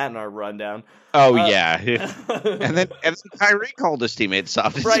mention that in our rundown. Oh, yeah. and then Kyrie called his teammates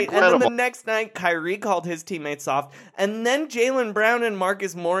soft. It's right, incredible. and then the next night, Kyrie called his teammates soft. And then Jaylen Brown and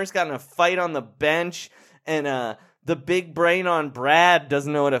Marcus Morris got in a fight on the bench, and the big brain on Brad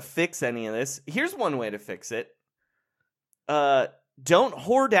doesn't know how to fix any of this. Here's one way to fix it. Don't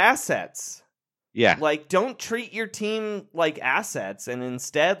hoard assets. Yeah. Like, don't treat your team like assets, and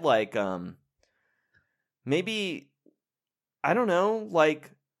instead, like, maybe, I don't know,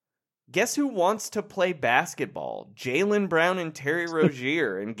 like, guess who wants to play basketball? Jaylen Brown and Terry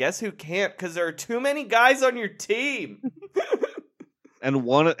Rozier, and guess who can't? Because there are too many guys on your team. and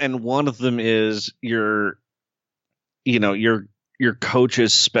one of them is your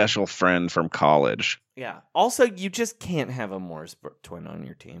coach's special friend from college. Yeah. Also, you just can't have a Morris twin on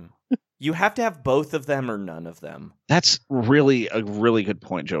your team. You have to have both of them or none of them. That's really a really good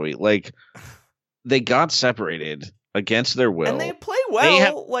point, Joey. Like, they got separated against their will. And they play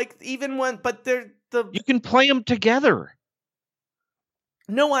well, you can play them together.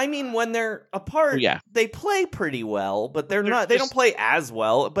 No, I mean when they're apart, they play pretty well, but they don't play as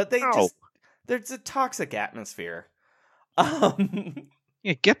well, but there's a toxic atmosphere. Yeah,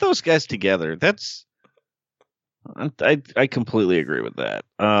 get those guys together. I completely agree with that.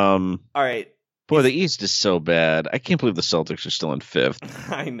 All right. Boy, the East is so bad. I can't believe the Celtics are still in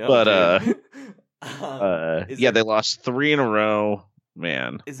 5th. I know. But they lost 3 in a row.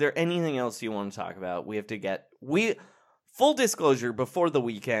 Man. Is there anything else you want to talk about? Full disclosure, before the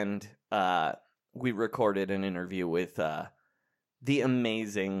weekend, we recorded an interview with the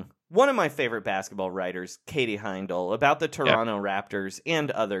amazing, one of my favorite basketball writers, Katie Heindel, about the Toronto Raptors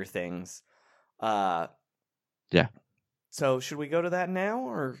and other things. Yeah. So should we go to that now,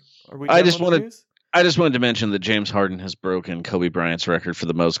 or are we? I just wanted to mention that James Harden has broken Kobe Bryant's record for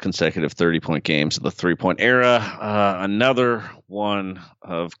the most consecutive 30-point games in the 3-point era. Another one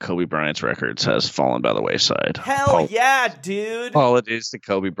of Kobe Bryant's records has fallen by the wayside. Hell yeah, dude! Apologies to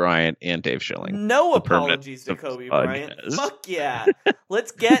Kobe Bryant and Dave Schilling. No apologies to Kobe Bryant. Fuck yeah!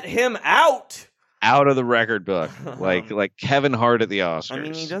 Let's get him out. Out of the record book, like Kevin Hart at the Oscars. I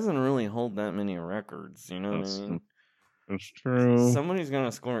mean, he doesn't really hold that many records, you know what I mean? That's true. Somebody's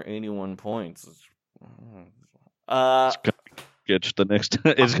gonna score 81 points. It's gonna get the next.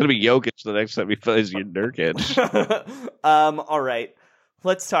 It's gonna be Jokic the next time he plays Nurkic. All right,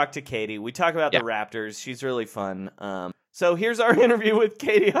 let's talk to Katie. We talk about the Raptors. She's really fun. So here's our interview with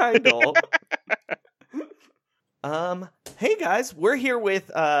Katie Heindel. Hey guys, we're here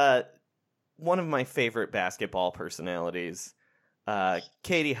with one of my favorite basketball personalities,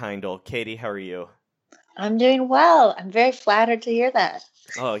 Katie Heindel. Katie, how are you? I'm doing well. I'm very flattered to hear that.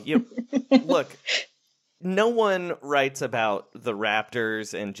 Oh, you look. No one writes about the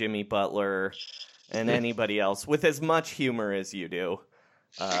Raptors and Jimmy Butler and anybody else with as much humor as you do.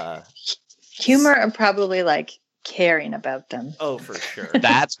 Humor and probably like caring about them. Oh, for sure.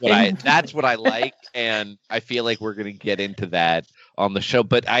 That's what I like, and I feel like we're gonna get into that on the show.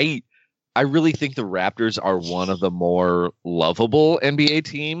 But I really think the Raptors are one of the more lovable NBA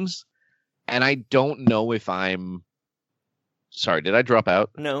teams. And I don't know if I'm... Sorry, did I drop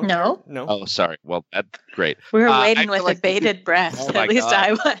out? No. Oh, sorry. Well, that's great. We were waiting with like bated breath. At least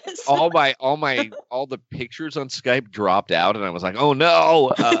I was. all the pictures on Skype dropped out, and I was like, oh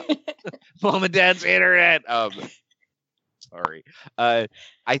no! Mom and Dad's internet. Sorry. I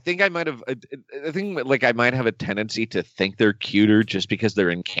think I might have. I think like I might have a tendency to think they're cuter just because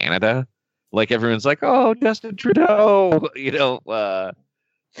they're in Canada. Like everyone's like, oh, Justin Trudeau, you know.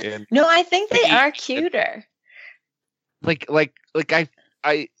 No, I think they are cuter. I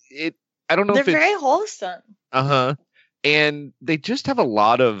don't know. They're very wholesome. And they just have a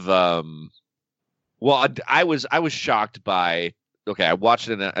lot of. Well, I was shocked by. Okay, I watched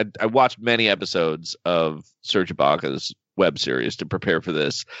many episodes of Serge Ibaka's web series to prepare for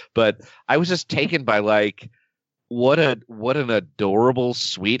this, but I was just taken by like what an adorable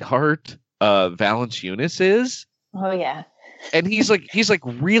sweetheart Valanciunas is. Oh yeah. And he's like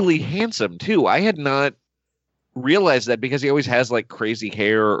really handsome too. I had not realized that because he always has like crazy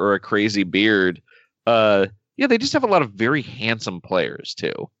hair or a crazy beard. They just have a lot of very handsome players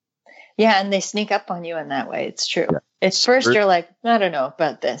too. Yeah, and they sneak up on you in that way. It's true. Yeah. It's first you're like, I don't know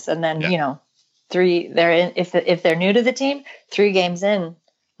about this, and then if they're new to the team, 3 games in,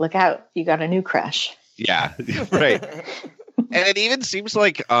 look out, you got a new crush. Yeah, right. And it even seems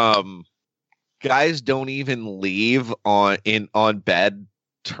like guys don't even leave on bad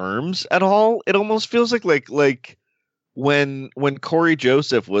terms at all. It almost feels like when Corey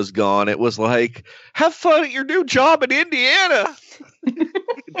Joseph was gone, it was like, have fun at your new job in Indiana.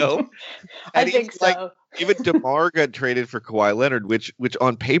 I think so. Like, even DeMar got traded for Kawhi Leonard, which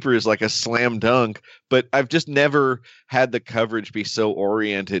on paper is like a slam dunk, but I've just never had the coverage be so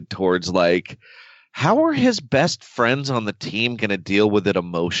oriented towards like, how are his best friends on the team going to deal with it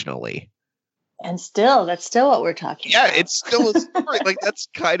emotionally? And that's still what we're talking about. Yeah, it's still a story. Like, that's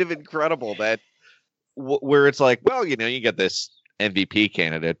kind of incredible that where it's like, well, you get this MVP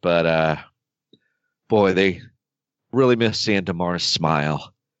candidate, but boy, they really miss seeing DeMar's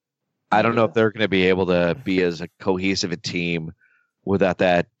smile. I don't know if they're going to be able to be as a cohesive a team without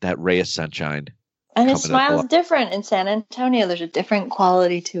that ray of sunshine. And his smile's different in San Antonio. There's a different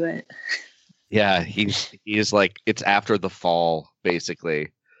quality to it. Yeah, he is like, it's after the fall,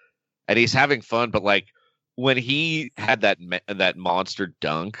 basically. And he's having fun, but like when he had that monster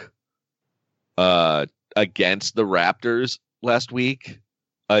dunk against the Raptors last week,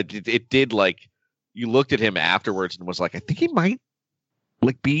 it did, like, you looked at him afterwards and was like, I think he might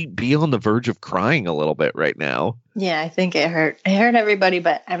like be on the verge of crying a little bit right now. Yeah, I think it hurt. It hurt everybody,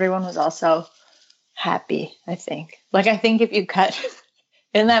 but everyone was also happy, I think. Like, I think if you cut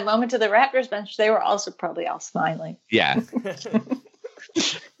in that moment to the Raptors bench, they were also probably all smiling. Yeah.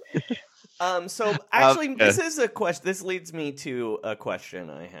 So actually, this is a question. This leads me to a question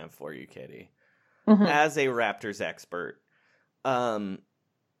I have for you, Katie. Mm-hmm. As a Raptors expert,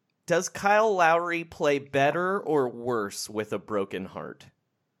 does Kyle Lowry play better or worse with a broken heart?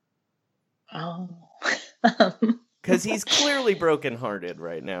 Oh, because he's clearly brokenhearted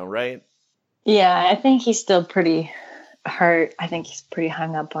right now, right? Yeah, I think he's still pretty hurt. I think he's pretty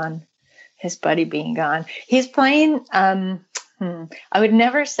hung up on his buddy being gone. He's playing. I would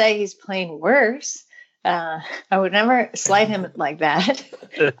never say he's playing worse. I would never slight him like that.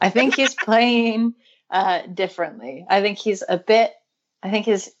 I think he's playing differently. I think he's a bit. I think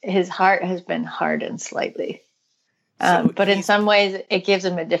his heart has been hardened slightly. But in some ways, it gives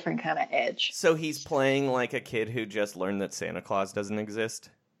him a different kind of edge. So he's playing like a kid who just learned that Santa Claus doesn't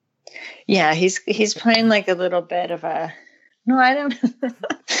exist? Yeah, he's playing like a little bit of a... No, I don't...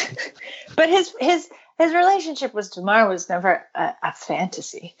 But his relationship with DeMar was never a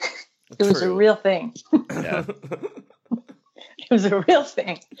fantasy. It was a real thing. Yeah. It was a real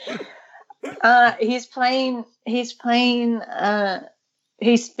thing. He's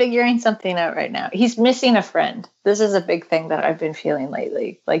figuring something out right now. He's missing a friend. This is a big thing that I've been feeling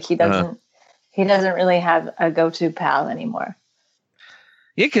lately. Like he doesn't really have a go-to pal anymore.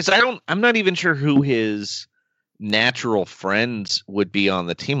 Yeah, because I'm not even sure who his natural friends would be on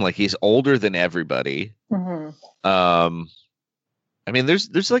the team. Like, he's older than everybody. Mm-hmm. I mean,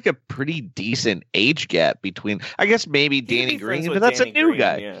 there's like a pretty decent age gap between, I guess maybe Danny Green, but that's Danny a new Green,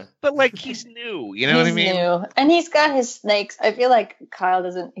 guy. Yeah. But like, he's new, you know what I mean? New. And he's got his snakes. I feel like Kyle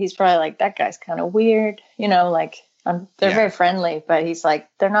doesn't, he's probably like, that guy's kind of weird, like, they're very friendly, but he's like,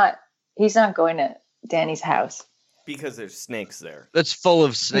 he's not going to Danny's house. Because there's snakes there. That's full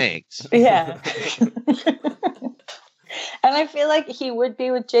of snakes. Yeah. And I feel like he would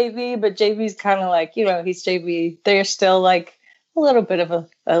be with JV, but JV's kind of like, he's JV. They're still like, a little bit of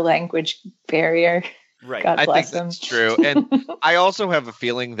a language barrier. Right. God bless I think that's true. And I also have a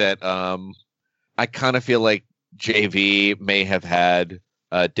feeling that I kind of feel like JV may have had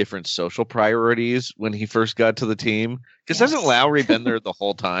different social priorities when he first got to the team. Because hasn't Lowry been there the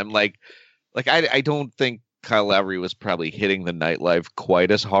whole time? Like I don't think Kyle Lowry was probably hitting the nightlife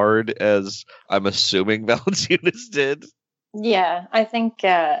quite as hard as I'm assuming Valanciunas did. Yeah, I think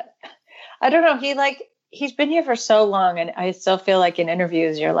I don't know. He's been here for so long, and I still feel like in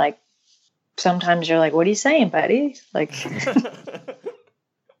interviews, sometimes you're like, what are you saying, buddy? Like,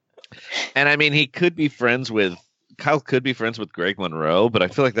 and I mean, Kyle could be friends with Greg Monroe, but I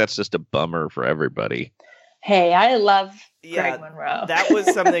feel like that's just a bummer for everybody. Hey, I love Greg Monroe. That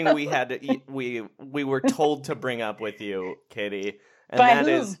was something we had to, we were told to bring up with you, Katie. And By that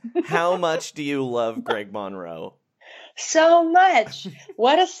whom? Is, how much do you love Greg Monroe? So much.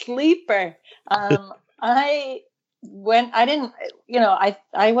 What a sleeper. I went into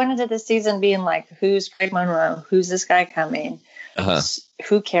the season being like, who's Greg Monroe? Who's this guy coming? Uh-huh.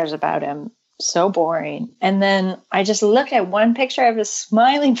 Who cares about him? So boring. And then I just looked at one picture of his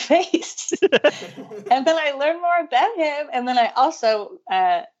smiling face. And then I learned more about him. And then I also,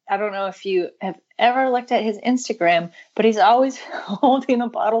 I don't know if you have ever looked at his Instagram, but he's always holding a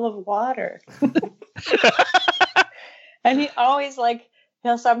bottle of water. And he always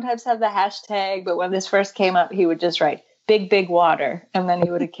he'll sometimes have the hashtag, but when this first came up, he would just write big water. And then he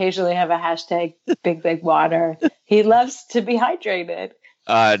would occasionally have a hashtag big water. He loves to be hydrated.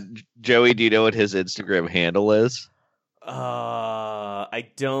 Joey, do you know what his Instagram handle is? I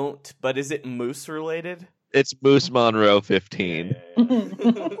don't, but is it Moose related? It's Moose Monroe 15.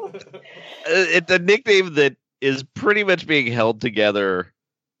 It's a nickname that is pretty much being held together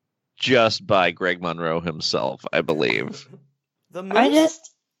just by Greg Monroe himself, I believe. The Moose?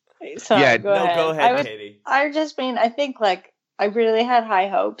 Go ahead, Katie. I think I really had high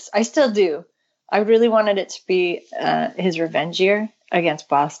hopes. I still do. I really wanted it to be his revenge year against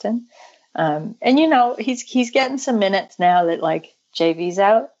Boston. And he's getting some minutes now that JV's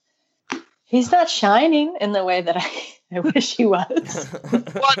out. He's not shining in the way that I wish he was.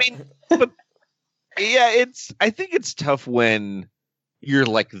 Well, I mean, I think it's tough when you're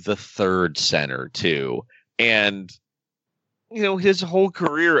the third center too. And, his whole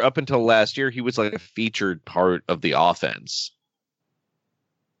career up until last year, he was a featured part of the offense.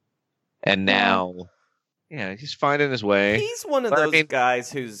 And now, he's finding his way. He's one of those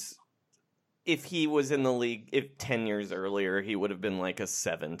guys who's, if he was in the league 10 years earlier, he would have been a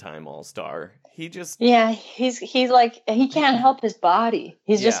 7-time All-Star. He just... Yeah, he's he can't help his body.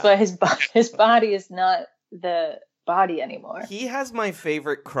 He's just, his body is not the body anymore. He has my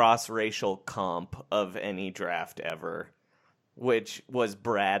favorite cross-racial comp of any draft ever, which was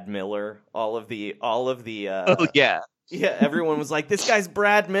Brad Miller. All of the oh, yeah. Yeah, everyone was like, this guy's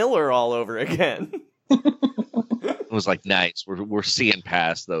Brad Miller all over again. It was nice. We're seeing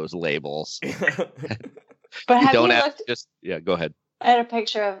past those labels. But have don't you have looked? Go ahead. I had a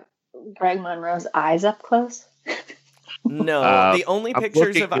picture of Greg Monroe's eyes up close. No, the only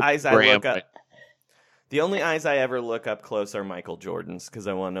pictures of eyes I look up. The only eyes I ever look up close are Michael Jordan's because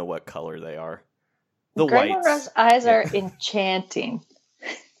I want to know what color they are. The Greg whites. Monroe's eyes are enchanting.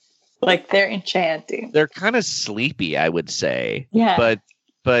 They're enchanting. They're kind of sleepy, I would say. Yeah.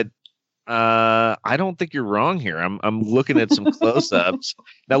 But I don't think you're wrong here. I'm looking at some close-ups.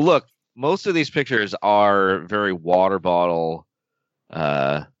 Now look, most of these pictures are very water bottle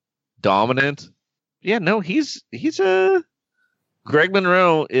dominant. Yeah, no, he's a Greg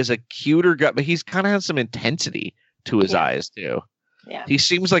Monroe is a cuter guy, but he's kind of has some intensity to his eyes too. Yeah. He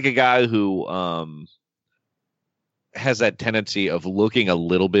seems like a guy who has that tendency of looking a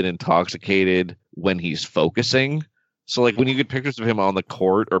little bit intoxicated when he's focusing. So when you get pictures of him on the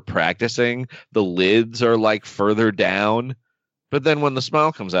court or practicing, the lids are further down. But then when the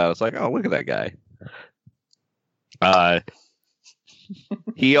smile comes out, it's oh, look at that guy.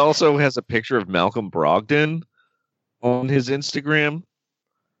 He also has a picture of Malcolm Brogdon on his Instagram.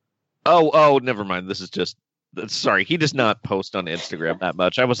 Oh, never mind. This is just... Sorry, he does not post on Instagram that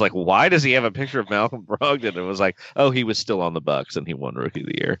much. I was why does he have a picture of Malcolm Brogdon? It was oh, he was still on the Bucks and he won Rookie of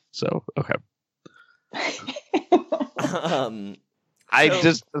the Year. So, okay.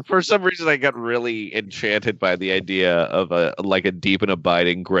 For some reason, I got really enchanted by the idea of a deep and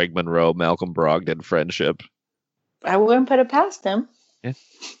abiding Greg Monroe, Malcolm Brogdon friendship. I wouldn't put it past him. Yeah.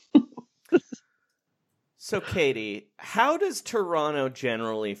 So, Katie, how does Toronto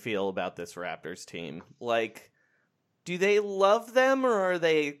generally feel about this Raptors team? Do they love them or are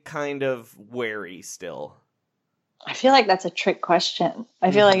they kind of wary still? I feel that's a trick question.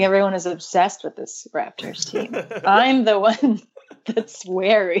 I feel everyone is obsessed with this Raptors team. I'm the one that's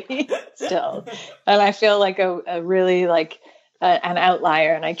wary still. And I feel a really an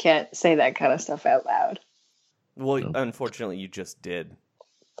outlier, and I can't say that kind of stuff out loud. Well, unfortunately, you just did.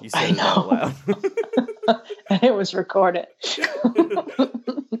 You said it out loud. And it was recorded.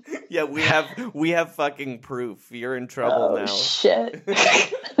 Yeah, we have fucking proof. You're in trouble now. Shit.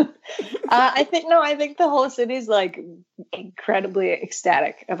 I think the whole city's incredibly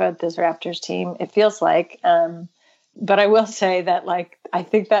ecstatic about this Raptors team. It feels but I will say that I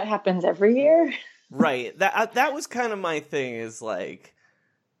think that happens every year. Right. That was kind of my thing is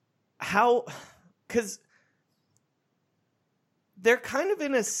how, because they're kind of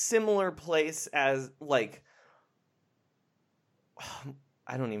in a similar place as I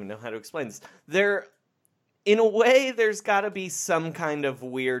don't even know how to explain this. They're, in a way, there's got to be some kind of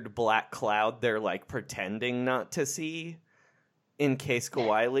weird black cloud they're pretending not to see in case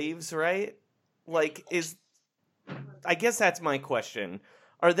Kawhi leaves, right? I guess that's my question.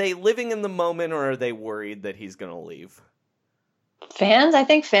 Are they living in the moment or are they worried that he's going to leave? I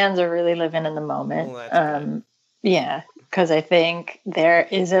think fans are really living in the moment. Well, yeah, because I think there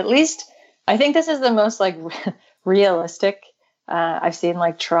is I think this is the most realistic I've seen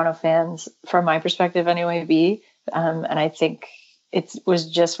like Toronto fans, from my perspective anyway, be. And I think it was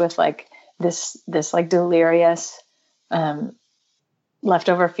just with like this like delirious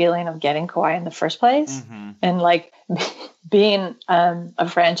leftover feeling of getting Kawhi in the first place, and like being a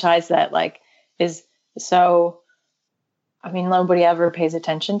franchise that like is so, I mean, nobody ever pays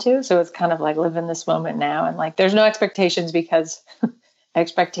attention to. So it's kind of like live in this moment now. And like, there's no expectations because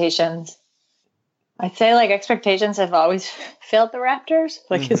expectations, I'd say like expectations have always failed the Raptors,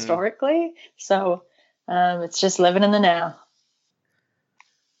 like historically. So it's just living in the now.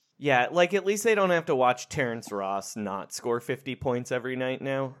 Yeah, like at least they don't have to watch Terrence Ross not score 50 points every night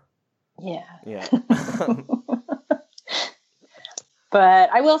now. Yeah. Yeah. But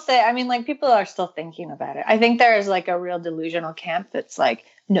I will say, I mean, like people are still thinking about it. I think there is like a real delusional camp that's like,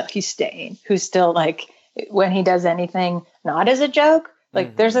 no, he's staying. Who's still like, when he does anything, not as a joke.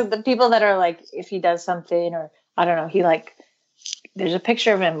 Like there's the people that are like, if he does something, or I don't know, he like, there's a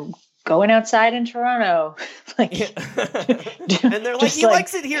picture of him going outside in Toronto. Like, and they're like, he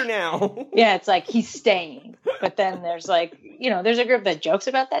likes it here now. Yeah, it's like he's staying. But then there's like, you know, there's a group that jokes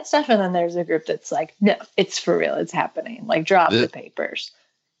about that stuff, and then there's a group that's like, no, it's for real, it's happening. Like, drop the papers.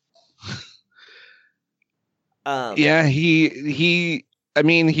 Yeah, he I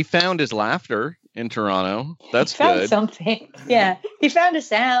mean, he found his laughter in Toronto. That's he found good. Something. Yeah, he found a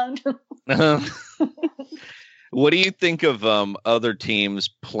sound. What do you think of other teams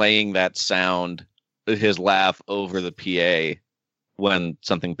playing that sound, his laugh, over the PA when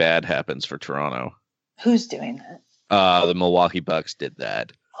something bad happens for Toronto? Who's doing that? The Milwaukee Bucks did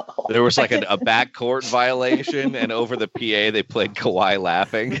that. There was like a backcourt violation, and over the PA they played Kawhi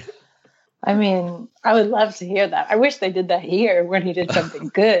laughing. I mean, I would love to hear that. I wish they did that here when he did something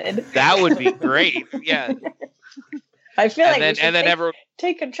good. That would be great. Yeah. I feel like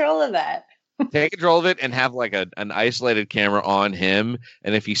take control of that. Take control of it and have like an isolated camera on him.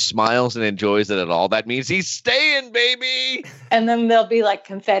 And if he smiles and enjoys it at all, that means he's staying, baby. And then there'll be like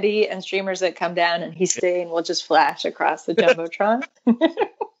confetti and streamers that come down, and he's staying will just flash across the Jumbotron.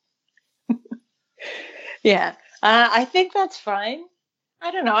 Yeah. I think that's fine. I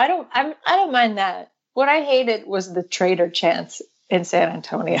don't know. I don't mind that. What I hated was the traitor chants in San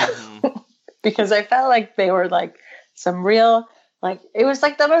Antonio because I felt like they were like some real, like, it was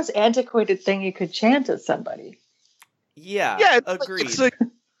like the most antiquated thing you could chant at somebody. Yeah, agreed.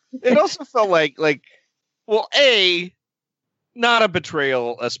 It also felt like, well, not a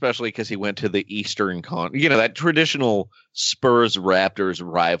betrayal, especially because he went to the Eastern that traditional Spurs-Raptors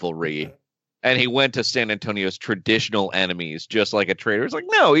rivalry, and he went to San Antonio's traditional enemies, just like a traitor. It's like,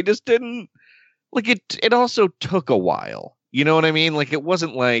 no, he just didn't. Like, it also took a while. You know what I mean? Like, it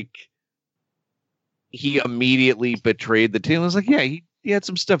wasn't like he immediately betrayed the team. It was like, yeah, he had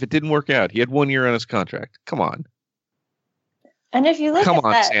some stuff. It didn't work out. He had 1 year on his contract. Come on. And if you look at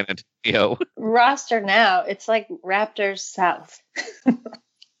that San Antonio roster now, it's like Raptors South.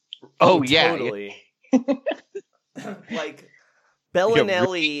 Oh, yeah. Totally. Like,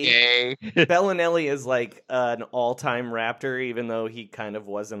 Bellinelli is like an all-time Raptor, even though he kind of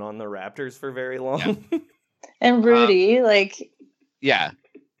wasn't on the Raptors for very long. Yeah. And Rudy, yeah.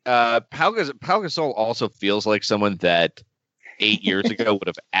 Pau Gasol also feels like someone that 8 years ago would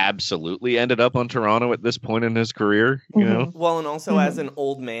have absolutely ended up on Toronto at this point in his career, you know? Well, and also as an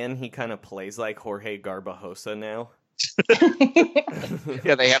old man, he kind of plays like Jorge Garbajosa now.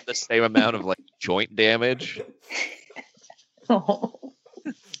 Yeah, they have the same amount of like joint damage. I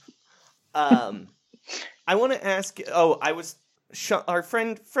want to ask. Our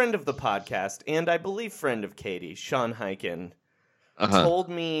friend of the podcast, and I believe friend of Katie, Sean Hyken, told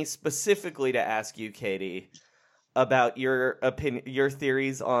me specifically to ask you, Katie, about your opinion, your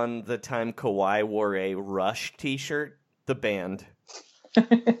theories on the time Kawhi wore a Rush T-shirt, the band.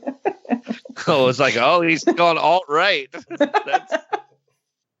 Oh, it's like, he's gone alt-right.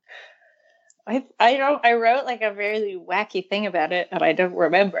 I wrote like a very wacky thing about it, and I don't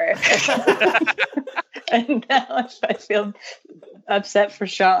remember. And now I feel upset for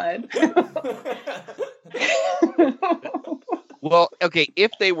Sean. Well, okay,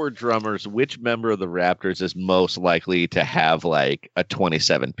 if they were drummers, which member of the Raptors is most likely to have like a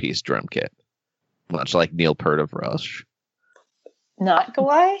 27-piece drum kit? Much like Neil Peart of Rush. Not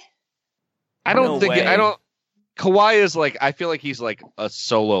Kawhi? Kawhi is like, I feel like he's like a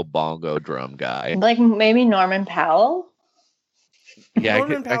solo bongo drum guy. Like maybe Norman Powell? Yeah,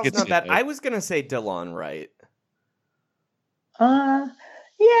 Norman Powell's not bad. I was going to say DeLon Wright.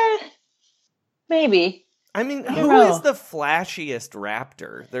 Yeah, maybe. I mean, who is the flashiest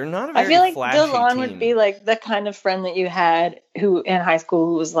Raptor? They're not a very flashy I feel like DeLon team. would be like the kind of friend that you had who in high school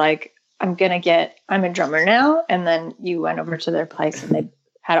who was like, I'm a drummer now. And then you went over to their place and they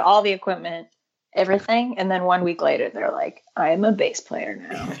had all the equipment, everything. And then 1 week later, they're like, I'm a bass player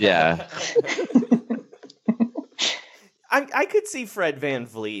now. Yeah. I could see Fred Van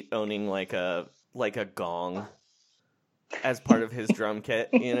Vliet owning like a gong as part of his drum kit,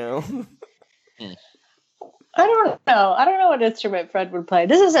 you know? I don't know. I don't know what instrument Fred would play.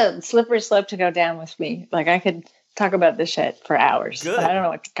 This is a slippery slope to go down with me. Like, I could talk about this shit for hours. Good. But I don't know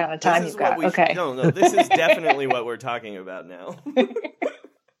what kind of time you've got. Okay. No, this is definitely what we're talking about now.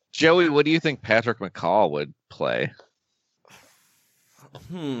 Joey, what do you think Patrick McCall would play?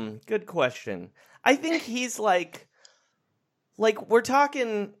 Good question. I think he's like we're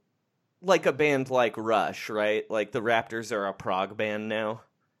talking like a band like Rush, right? Like the Raptors are a prog band now.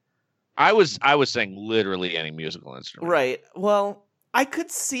 I was saying literally any musical instrument. Right. Well, I could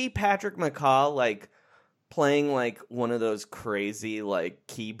see Patrick McCall like playing like one of those crazy like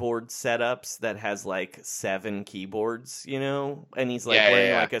keyboard setups that has like 7 keyboards, you know? And he's like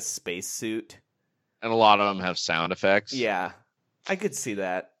wearing like a spacesuit. And a lot of them have sound effects. Yeah. I could see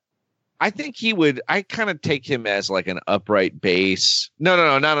that. I think I kind of take him as like an upright bass. No,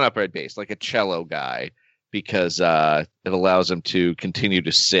 not an upright bass, like a cello guy, because it allows him to continue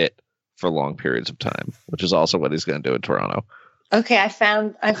to sit for long periods of time, which is also what he's going to do in Toronto. Okay, I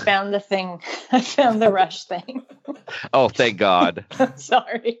found the thing. I found the Rush thing. Oh, thank God.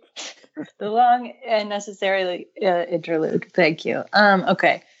 Sorry. The long and necessarily interlude. Thank you.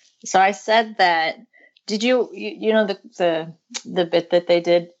 Okay. So I said that. Did you know the bit that they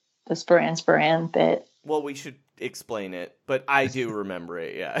did, the Sporan bit? Well, we should explain it, but I do remember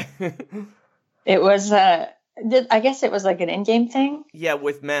it. Yeah. It was I guess it was like an in-game thing. Yeah,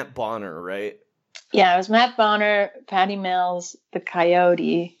 with Matt Bonner, right? Yeah, it was Matt Bonner, Patty Mills, the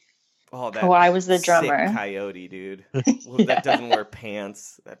Coyote. Oh, that Kawhi was the drummer. Sick Coyote, dude. That doesn't wear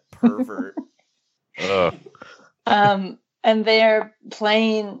pants. That pervert. And they're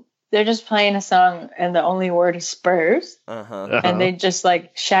just playing a song, and the only word is Spurs. And they just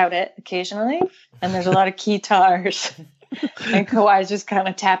like shout it occasionally. And there's a lot of guitars. And Kawhi's just kind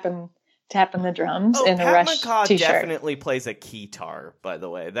of tapping the drums in a Pat Rush McCaw t-shirt. Definitely plays a keytar, by the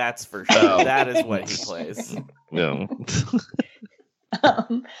way. That's for sure. That is what he plays. No.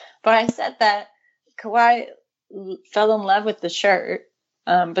 But I said that Kawhi fell in love with the shirt,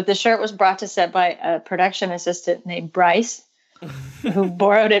 but the shirt was brought to set by a production assistant named Bryce, who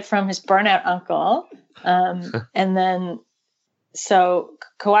borrowed it from his burnout uncle. And then, so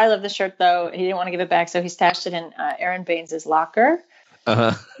Kawhi loved the shirt, though. He didn't want to give it back, so he stashed it in Aaron Baines' locker.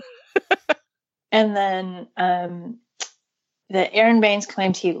 And then the Aaron Baines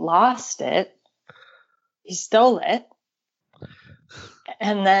claimed he lost it. He stole it.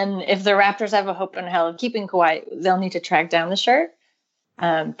 And then if the Raptors have a hope in hell of keeping Kawhi, they'll need to track down the shirt.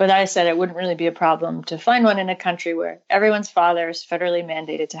 But I said it wouldn't really be a problem to find one in a country where everyone's father is federally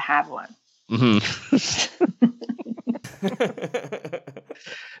mandated to have one.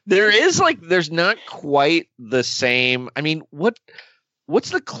 There's not quite the same. I mean, what's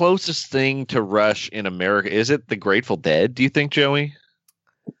the closest thing to Rush in America? Is it the Grateful Dead, do you think, Joey?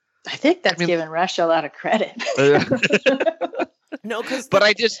 I think that's giving Rush a lot of credit. No, but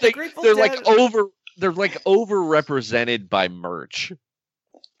I just think they're Dead... like overrepresented by merch.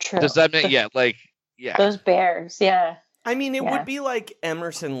 True. Does that mean those bears, yeah. I mean, it would be like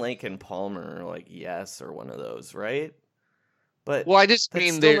Emerson, Lake and Palmer, like Yes or one of those, right? But I just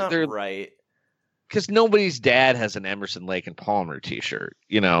mean they're right. Because nobody's dad has an Emerson, Lake and Palmer t-shirt,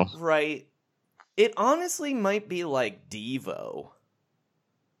 you know? Right. It honestly might be like Devo.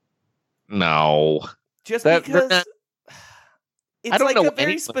 No. Just because it's like a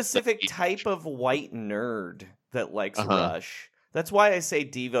very specific type of white nerd that likes Rush. That's why I say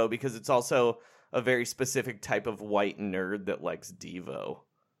Devo, because it's also a very specific type of white nerd that likes Devo.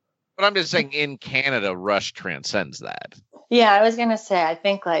 But I'm just saying in Canada, Rush transcends that. Yeah, I was going to say, I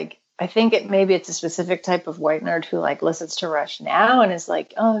think it's a specific type of white nerd who like listens to Rush now and is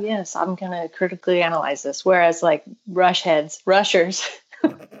like, oh yes, I'm going to critically analyze this. Whereas like Rushers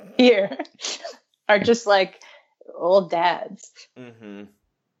here are just like old dads. Mm-hmm.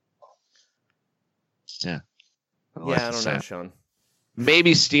 Yeah. I don't know, Sean.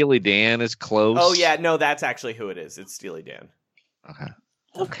 Maybe Steely Dan is close. Oh yeah, no, that's actually who it is. It's Steely Dan.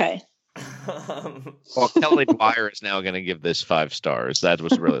 Okay. Well, Kelly Dwyer is now going to give this 5 stars. That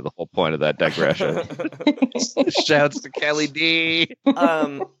was really the whole point of that digression. Shouts to Kelly D.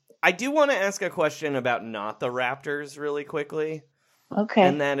 I do want to ask a question about not the Raptors really quickly. Okay.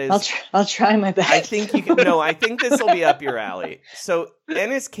 And that is, I'll try my best. I think you can. No, I think this will be up your alley. So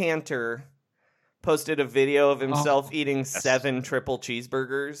Enes Kanter posted a video of himself eating 7 triple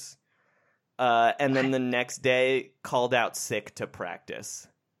cheeseburgers, and then the next day called out sick to practice.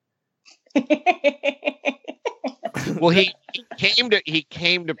 Well, he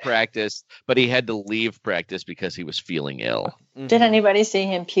came to practice, but he had to leave practice because he was feeling ill. Did anybody see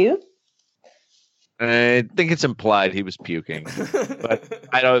him puke? I think it's implied he was puking, but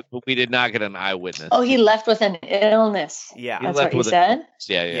we did not get an eyewitness. Oh, he left with an illness. Yeah, that's what he said.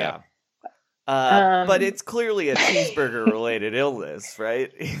 Yeah. But it's clearly a cheeseburger-related illness,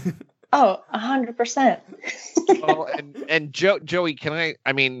 right? Oh, 100%. Well, and Joey,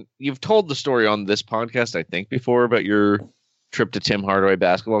 I mean, you've told the story on this podcast, I think, before about your trip to Tim Hardaway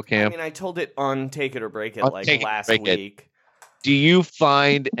basketball camp. I mean, I told it on Take It or Break It last week. Do you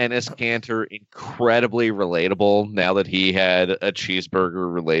find Enes Kanter incredibly relatable now that he had a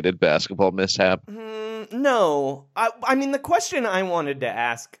cheeseburger-related basketball mishap? No. I mean, the question I wanted to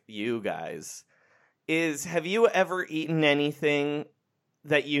ask you guys is, have you ever eaten anything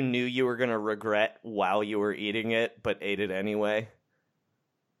that you knew you were going to regret while you were eating it, but ate it anyway?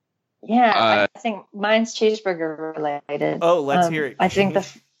 Yeah, I think mine's cheeseburger related. Oh, let's hear it. I think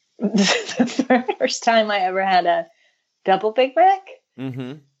the first time I ever had a double Big Mac.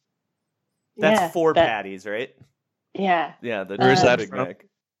 Mm-hmm. That's four patties, right? Yeah. Yeah. Where's that Big from? Mac.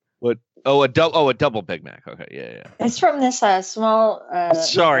 What? Oh, a double Big Mac. Okay, yeah. It's from this small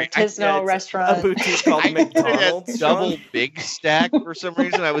artisanal restaurant. A boutique called McDonald's. Double Big Stack for some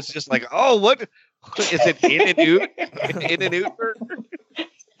reason. I was just like, oh, what is it? In-N-Out burger?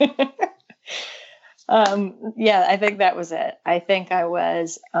 Yeah, I think that was it. I think I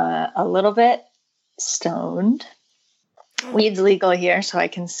was a little bit stoned. Weed's legal here, so I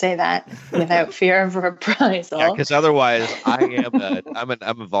can say that without fear of reprisal. Yeah, because otherwise, I'm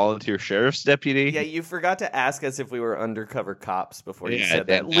a volunteer sheriff's deputy. Yeah, you forgot to ask us if we were undercover cops before you said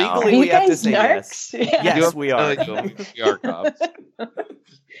that. that. Legally, we have to say narcs? yes. Yes, we are. We are cops.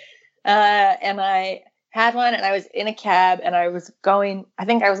 And I had one, and I was in a cab, and I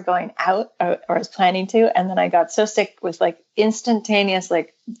think I was going out, or I was planning to, and then I got so sick with like instantaneous,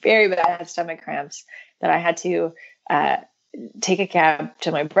 like very bad stomach cramps that I had to take a cab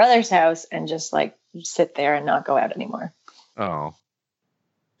to my brother's house and just like sit there and not go out anymore. Oh.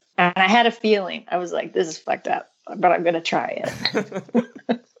 And I had a feeling. I was like, this is fucked up, but I'm going to try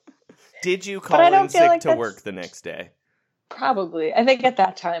it. Did you call in sick to work the next day? Probably. I think at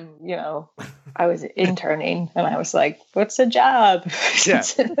that time, I was interning and I was like, what's a job? Yeah.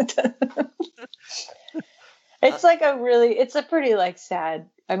 It's like it's a pretty like sad,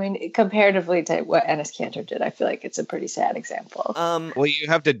 I mean, comparatively to what Enes Kanter did, I feel like it's a pretty sad example. Well, you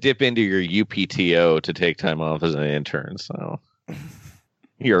have to dip into your UPTO to take time off as an intern, so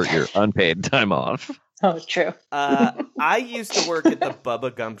your unpaid time off. Oh, true. I used to work at the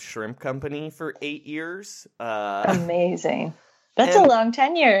Bubba Gump Shrimp Company for 8 years. Amazing. That's a long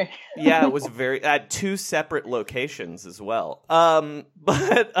tenure. Yeah, it was at 2 separate locations as well. Oh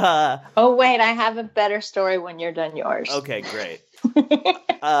wait, I have a better story when you're done yours. Okay, great.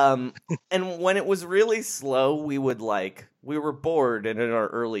 And when it was really slow, we were bored and in our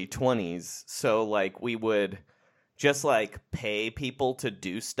early 20s, so like we would just like pay people to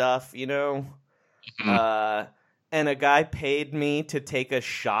do stuff, Mm-hmm. And a guy paid me to take a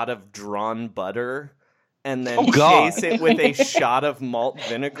shot of drawn butter and then chase it with a shot of malt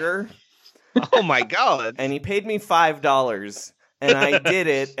vinegar. Oh my God. And he paid me $5. And I did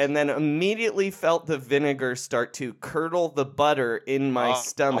it, and then immediately felt the vinegar start to curdle the butter in my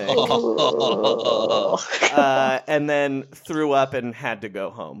stomach. And then threw up and had to go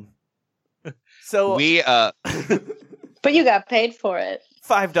home. So But you got paid for it.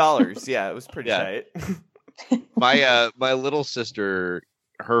 $5. Yeah, it was pretty tight. My little sister,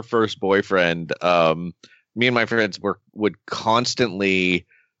 her first boyfriend, me and my friends would constantly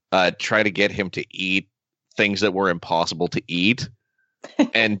try to get him to eat things that were impossible to eat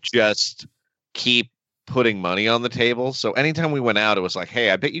and just keep putting money on the table. So anytime we went out, it was like,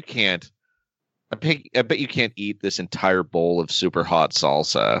 hey, I bet you can't eat this entire bowl of super hot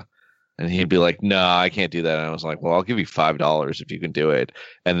salsa. And he'd be like, no, I can't do that. And I was like, well, I'll give you $5 if you can do it.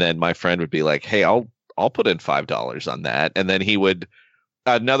 And then my friend would be like, hey, I'll put in $5 on that. And then he would,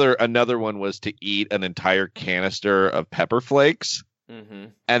 another one was to eat an entire canister of pepper flakes. Mm-hmm.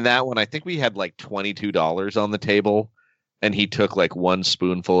 And that one, I think we had like $22 on the table, and he took like one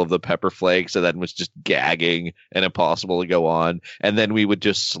spoonful of the pepper flakes and then was just gagging and impossible to go on. And then we would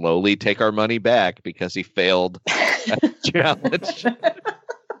just slowly take our money back because he failed at the challenge.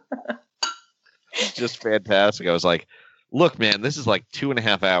 Just fantastic. I was like, look, man, this is like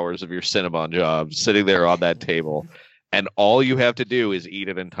 2.5 hours of your Cinnabon job sitting there on that table. And all you have to do is eat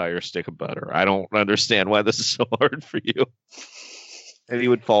an entire stick of butter. I don't understand why this is so hard for you. and he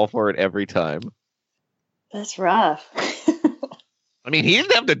would fall for it every time. That's rough. I mean, he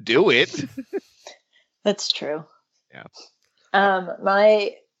didn't have to do it. That's true. Yeah.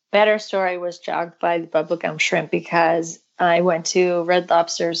 My better story was jogged by the bubblegum shrimp because I went to Red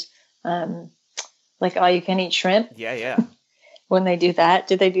Lobster's, like all-you-can-eat shrimp. Yeah. When they do that,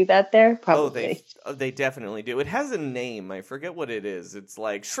 do they do that there? Probably. Oh, they definitely do. It has a name. I forget what it is. It's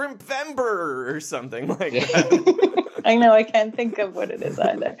like Shrimpvember or something like that. I know. I can't think of what it is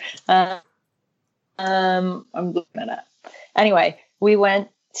either. I'm looking it up. Anyway, we went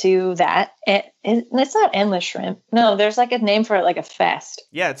to that. It's not Endless Shrimp. No, there's like a name for it, like a fest.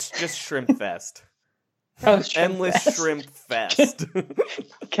 Yeah, it's just Shrimp Fest. Oh, Shrimp Endless Fest. Shrimp Fest.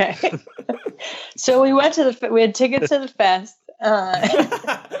 Okay. So we went to we had tickets to the fest,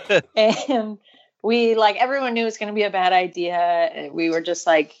 and we everyone knew it was going to be a bad idea. We were just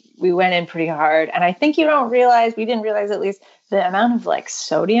we went in pretty hard, and I think we didn't realize at least the amount of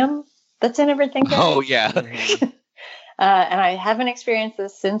sodium that's in everything. Oh yeah. And I haven't experienced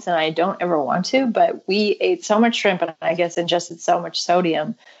this since, and I don't ever want to. But we ate so much shrimp, and I guess ingested so much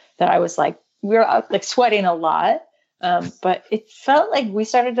sodium that I was we were sweating a lot. But it felt like we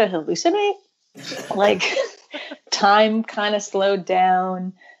started to hallucinate. Time kind of slowed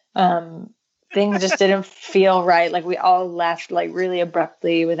down. Things just didn't feel right. We all left really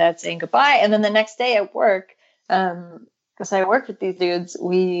abruptly without saying goodbye. And then the next day at work, because I worked with these dudes,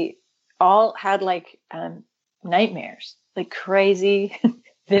 we all had nightmares, crazy,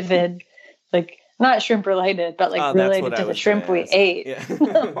 vivid, not shrimp related, but related to the shrimp we ate. Yeah.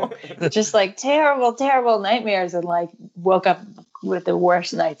 No, just terrible, terrible nightmares, and woke up with the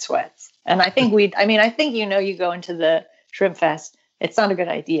worst night sweats. And I think you go into the shrimp fest, it's not a good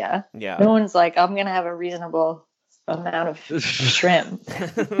idea. Yeah. No one's I'm going to have a reasonable amount of shrimp.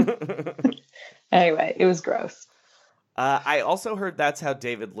 Anyway, it was gross. I also heard that's how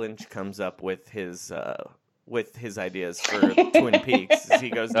David Lynch comes up with his ideas for Twin Peaks.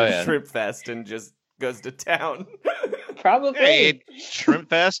 He goes to Shrimp Fest and just goes to town. Probably. Hey, Shrimp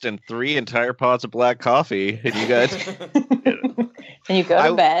Fest and 3 entire pots of black coffee, and you guys. And you go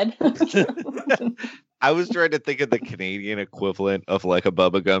to bed. I was trying to think of the Canadian equivalent of a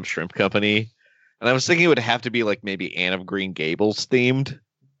Bubba Gump Shrimp Company, and I was thinking it would have to be maybe Anne of Green Gables themed.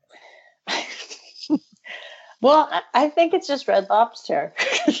 Well, I think it's just Red Lobster.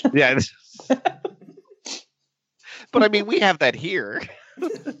 Yeah. But I mean, we have that here.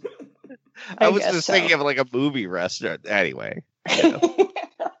 I was just thinking of a movie restaurant. Anyway.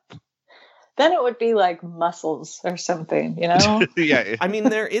 Then it would be Mussels or something, Yeah. I mean,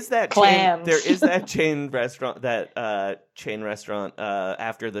 there is that clams. There is that chain restaurant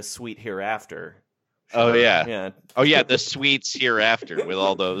after the Sweet Hereafter. Oh yeah. Yeah. Oh yeah, the Sweets Hereafter with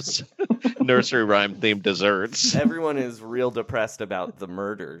all those nursery rhyme themed desserts. Everyone is real depressed about the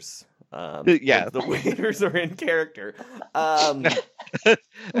murders. Yeah, the waiters are in character. And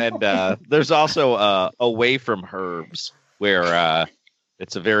there's also Away from Herbs, where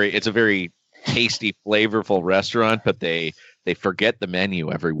it's a very tasty, flavorful restaurant, but they forget the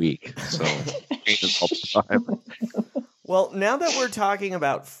menu every week, so changes all the time. Well, now that we're talking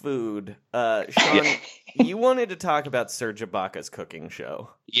about food, Sean, you wanted to talk about Serge Ibaka's cooking show.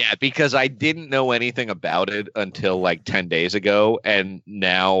 Yeah, because I didn't know anything about it until 10 days ago, and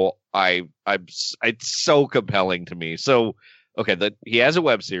now it's so compelling to me. So, okay, he has a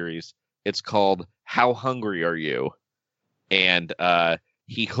web series. It's called How Hungry Are You? And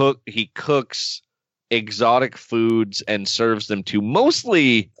he cooks exotic foods and serves them to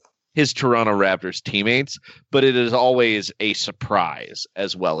mostly his Toronto Raptors teammates, but it is always a surprise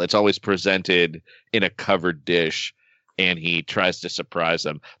as well. It's always presented in a covered dish, and he tries to surprise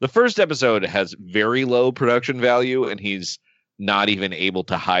them. The first episode has very low production value, and he's not even able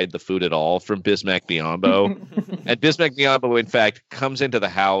to hide the food at all from Bismack Biyombo. And Bismack Biyombo, in fact, comes into the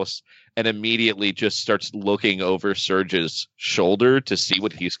house and immediately just starts looking over Serge's shoulder to see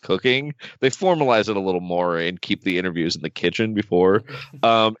what he's cooking. They formalize it a little more and keep the interviews in the kitchen before.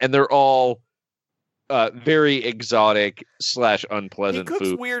 And they're all very exotic / unpleasant food. He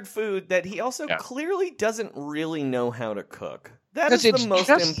cooks weird food that he also clearly doesn't really know how to cook. That is the most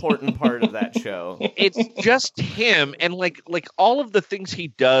important part of that show. It's just him, and all of the things he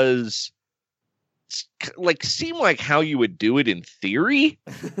does seem like how you would do it in theory,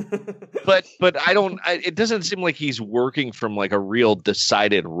 but it doesn't seem like he's working from a real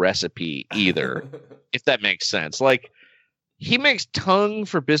decided recipe either, if that makes sense. He makes tongue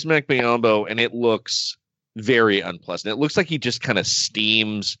for Bismack Biyombo, and it looks very unpleasant. It looks like he just kind of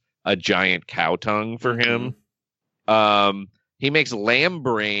steams a giant cow tongue for him. He makes lamb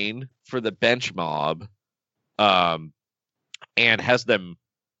brain for the bench mob. and has them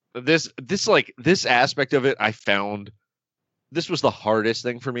this aspect of it. I found this was the hardest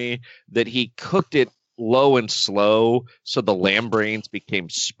thing for me, that he cooked it low and slow so the lamb brains became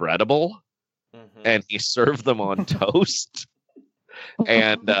spreadable, and he served them on toast.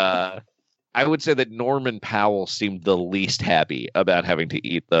 And I would say that Norman Powell seemed the least happy about having to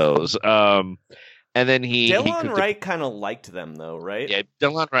eat those. And then Dylan Wright kind of liked them, though, right? Yeah,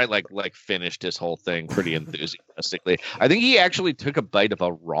 Dylan Wright like finished his whole thing pretty enthusiastically. I think he actually took a bite of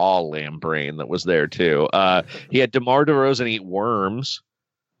a raw lamb brain that was there too. He had DeMar DeRozan eat worms,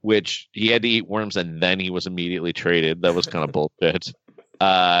 which he had to eat worms and then he was immediately traded. That was kind of bullshit.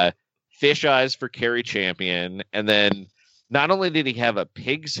 Fish eyes for Kerry Champion, and then not only did he have a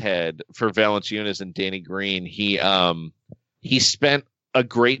pig's head for Valanciunas and Danny Green, he spent a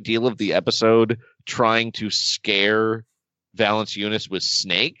great deal of the episode trying to scare Valanciunas with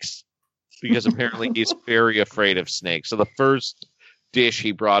snakes, because apparently he's very afraid of snakes. So the first dish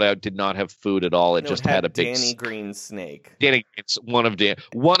he brought out did not have food at all. It just had a big Danny Green snake. Danny Green's one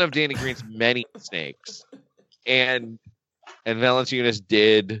of Danny Green's many snakes, and Valanciunas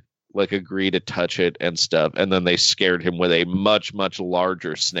did like agree to touch it and stuff, and then they scared him with a much, much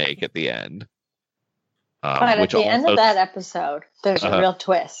larger snake at the end. But at the end of that episode, there's a real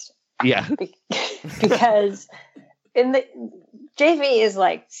twist. Yeah. Because JV is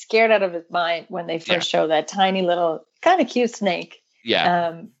like scared out of his mind when they first show that tiny little kind of cute snake.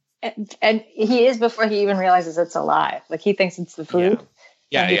 Yeah. And he is before he even realizes it's alive. Like he thinks it's the food.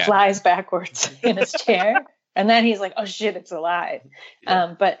 Yeah. And he flies backwards in his chair. And then he's like, oh shit, it's alive.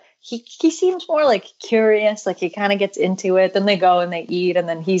 Yeah. But he seems more like curious. Like he kind of gets into it. Then they go and they eat. And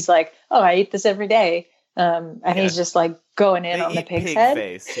then he's like, oh, I eat this every day. And he's just like going in on the pig's head.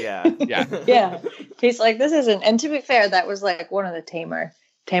 Face. Yeah. Yeah. He's like, this isn't. And to be fair, that was like one of the tamer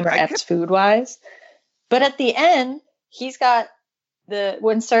F's food wise. But at the end, he's got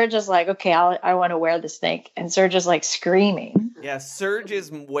when Serge is like, okay, I want to wear the snake, and Serge is like screaming. Yeah, Serge is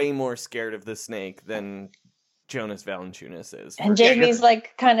way more scared of the snake than Jonas Valanciunas is. And JV's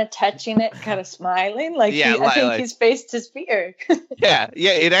like kind of touching it, kind of smiling. Like, I think he's faced his fear. Yeah.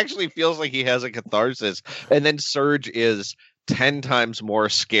 It actually feels like he has a catharsis. And then Serge is 10 times more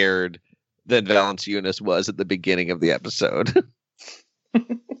scared than Valanciunas was at the beginning of the episode.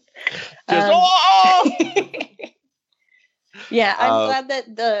 Yeah, I'm glad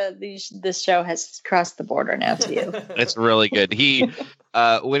that this show has crossed the border now to you. It's really good. He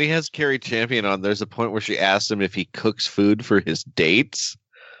when he has Kerry Champion on, there's a point where she asks him if he cooks food for his dates,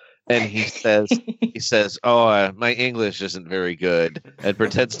 and he says, "Oh, my English isn't very good," and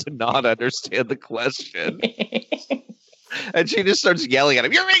pretends to not understand the question. And she just starts yelling at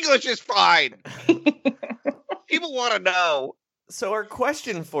him, "Your English is fine. People want to know." So our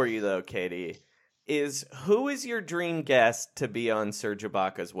question for you, though, Katie, is who is your dream guest to be on Serge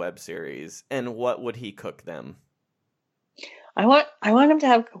Ibaka's web series, and what would he cook them? I want him to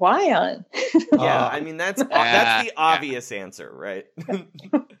have Kawhi on. Yeah, I mean that's the obvious answer, right?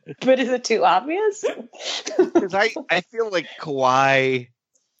 But is it too obvious? Because I feel like Kawhi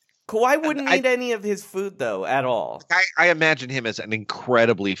wouldn't eat any of his food though at all. I imagine him as an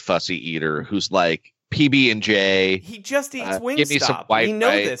incredibly fussy eater who's like PB&J. He just eats Wingstop. Give me some white we know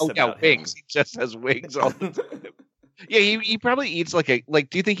this about wings. him. He just has wings all the time. Yeah, he probably eats do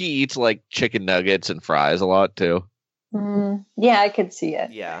you think he eats like chicken nuggets and fries a lot too? Yeah, I could see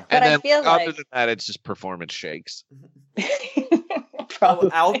it. Yeah. But and I feel like other than that, it's just performance shakes.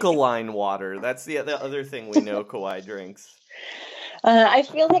 Alkaline water. That's the other thing we know Kawhi drinks. I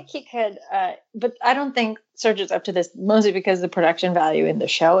feel like he could, but I don't think Serge is up to this, mostly because the production value in the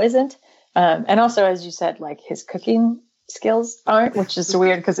show isn't. And also, as you said, like his cooking skills aren't, which is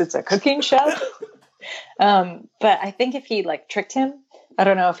weird because it's a cooking show. But I think if he like tricked him, I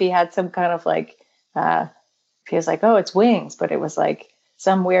don't know if he had some kind of like, if he was like, oh, it's wings, but it was like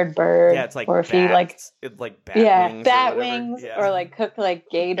some weird bird. Yeah, it's like or if bats. he like bat wings. Bat wings, or like cooked like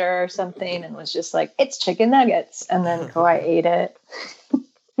gator or something, and was just like, it's chicken nuggets, and then Kawhi ate it.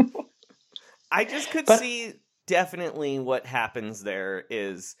 I just could see definitely what happens there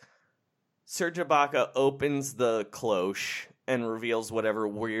is Serge Ibaka opens the cloche and reveals whatever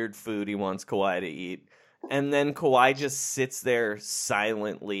weird food he wants Kawhi to eat. And then Kawhi just sits there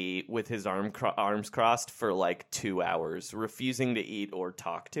silently with his arms crossed for like 2 hours, refusing to eat or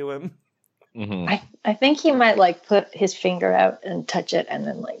talk to him. Mm-hmm. I think he might like put his finger out and touch it and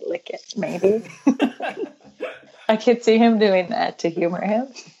then like lick it, maybe. I could see him doing that to humor him.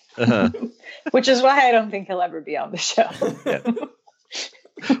 Uh-huh. Which is why I don't think he'll ever be on the show. Yeah.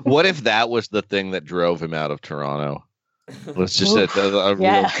 What if that was the thing that drove him out of Toronto? It's just a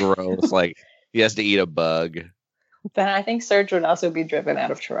real gross, like he has to eat a bug. then I think Serge would also be driven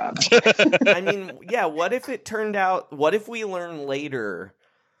out of Toronto. I mean, yeah, what if we learn later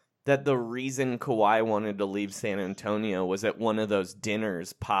that the reason Kawhi wanted to leave San Antonio was at one of those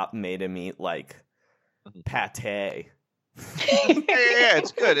dinners Pop made him eat, like, pate? Yeah,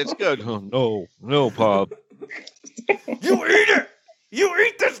 it's good. It's good. Oh, no, Pop. You eat it! You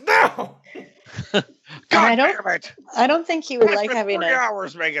eat this now! God damn it! I don't think he would like having 3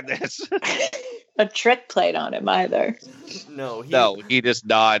 hours making this. a trick played on him either. No, he does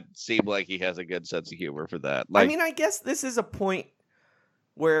not seem like he has a good sense of humor for that. Like, I mean, I guess this is a point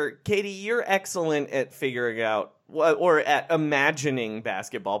where, Katie, you're excellent at figuring out or at imagining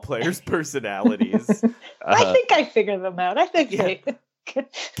basketball players' personalities. I think I figured them out. I think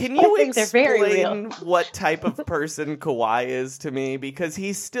Can you explain what type of person Kawhi is to me? Because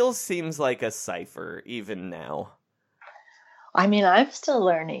he still seems like a cipher even now. I mean, I'm still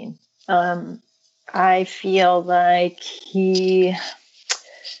learning. I feel like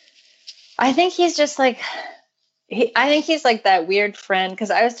I think he's just like, I think he's like that weird friend.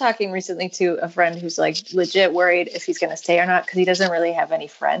 Because I was talking recently to a friend who's like legit worried if he's going to stay or not, because he doesn't really have any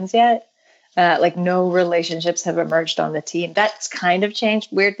friends yet. Like no relationships have emerged on the team. That's kind of changed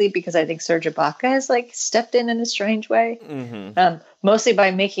weirdly because I think Serge Ibaka has like stepped in a strange way. Mm-hmm. Mostly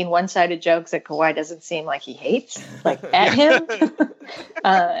by making one-sided jokes that Kawhi doesn't seem like he hates, like at him.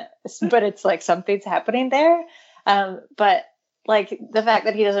 But it's like something's happening there. But like the fact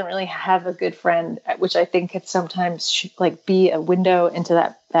that he doesn't really have a good friend, which I think could sometimes like be a window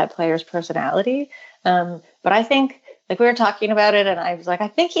into that player's personality. But I think, like, we were talking about it, and I was like, I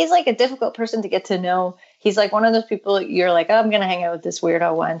think he's like a difficult person to get to know. He's like one of those people you're like, oh, I'm going to hang out with this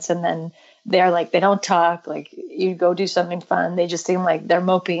weirdo once. And then they're like, they don't talk. Like, you go do something fun. They just seem like they're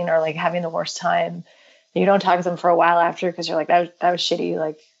moping or like having the worst time. You don't talk to them for a while after because you're like, that was shitty.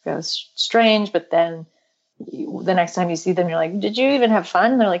 Like, that was strange. But then the next time you see them, you're like, did you even have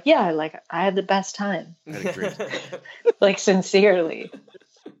fun? And they're like, yeah, like, I had the best time. Like, sincerely.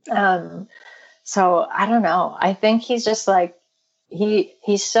 So I don't know. I think he's just like,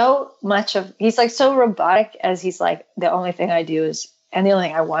 he's so robotic as he's like, the only thing I do is, and the only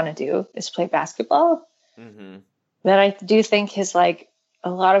thing I want to do is play basketball. Mm-hmm. That I do think his, like, a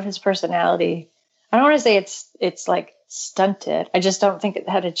lot of his personality, I don't want to say it's like stunted. I just don't think it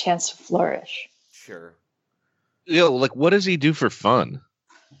had a chance to flourish. Sure. Like, what does he do for fun?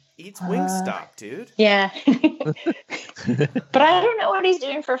 Eats Wingstop, dude. Yeah. But I don't know what he's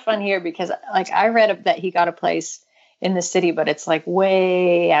doing for fun here because, like, I read that he got a place in the city, but it's like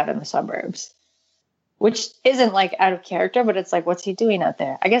way out in the suburbs, which isn't like out of character, but it's like, what's he doing out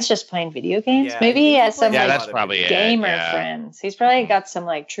there? I guess just playing video games. Yeah, maybe he has some like that's probably gamer friends. He's probably got some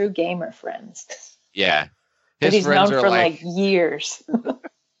like true gamer friends. Yeah. That he's known for like years.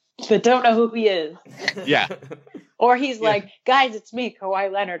 But don't know who he is. Yeah. Or he's like, guys, it's me,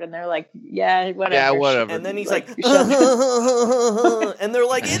 Kawhi Leonard. And they're like, yeah, whatever. Yeah, whatever. And then he's like, and they're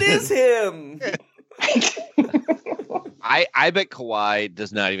like, it is him. I bet Kawhi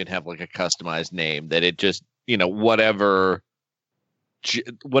does not even have like a customized name, that it just, whatever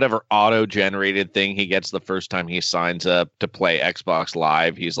auto-generated thing he gets the first time he signs up to play Xbox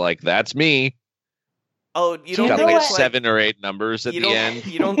Live, he's like, that's me. Oh, you don't got think like it's 7 or 8 numbers at the end.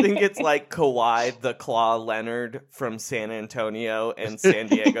 You don't think it's like Kawhi the Claw Leonard from San Antonio and San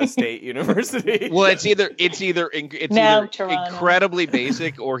Diego State University? Well, it's either incredibly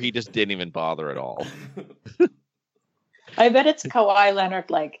basic or he just didn't even bother at all. I bet it's Kawhi Leonard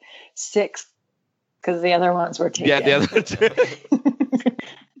like 6 because the other ones were taken. Yeah, the other two.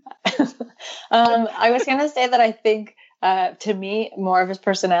 I was gonna say that I think. To me, more of his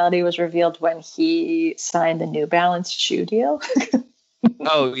personality was revealed when he signed the New Balance shoe deal.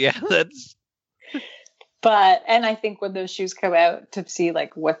 Oh, yeah, that's. And I think when those shoes come out to see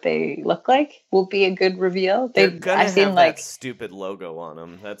like what they look like will be a good reveal. They're gonna have that stupid logo on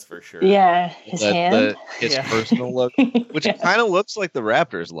them, that's for sure. Yeah, his hand, his personal logo, which kind of looks like the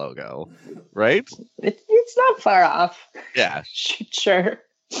Raptors logo, right? It's not far off. Yeah, sure.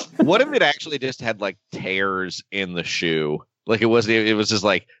 What if it actually just had like tears in the shoe? Like it was just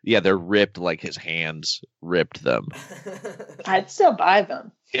like, yeah, they're ripped, like his hands ripped them. I'd still buy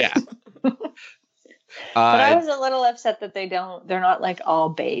them. Yeah. But I was a little upset that they're not like all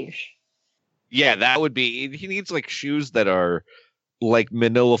beige. Yeah, that would be, he needs like shoes that are like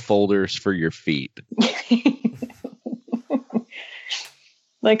manila folders for your feet.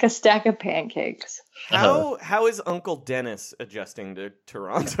 Like a stack of pancakes. How is Uncle Dennis adjusting to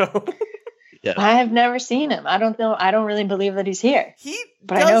Toronto? Yeah. I have never seen him. I don't know. I don't really believe that he's here.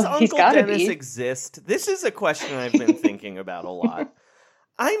 Does Uncle Dennis exist? This is a question I've been thinking about a lot.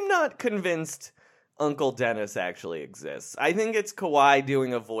 I'm not convinced Uncle Dennis actually exists. I think it's Kawhi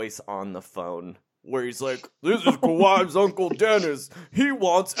doing a voice on the phone where he's like, "This is Kawhi's Uncle Dennis. He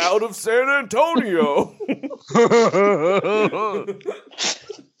wants out of San Antonio."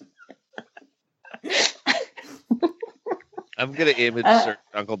 I'm gonna image search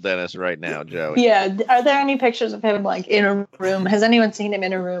Uncle Dennis right now, Joe. Yeah, are there any pictures of him like in a room? Has anyone seen him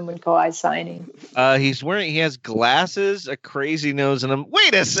in a room when Kawhi's signing? He has glasses, a crazy nose, and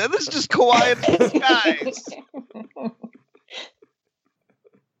wait a second, this is just Kawhi and those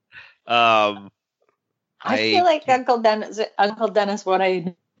guys. I feel like Uncle Dennis, what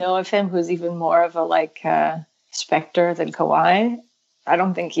I know of him, who's even more of a specter than Kawhi. I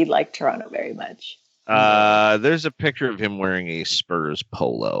don't think he liked Toronto very much. There's a picture of him wearing a Spurs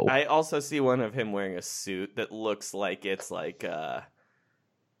polo. I also see one of him wearing a suit that looks like it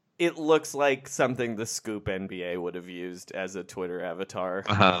looks like something the Scoop NBA would have used as a Twitter avatar.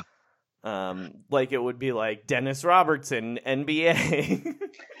 Uh-huh. Like it would be like Dennis Robertson, NBA.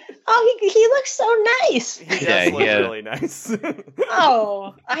 Oh, he looks so nice. He does look really nice.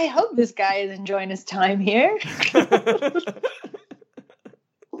 Oh, I hope this guy is enjoying his time here.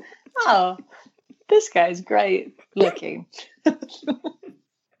 Oh, this guy's great looking.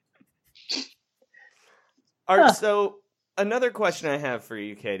 So another question I have for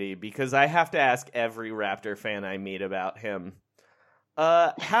you, Katie, because I have to ask every Raptor fan I meet about him.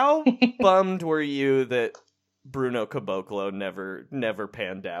 How bummed were you that Bruno Caboclo never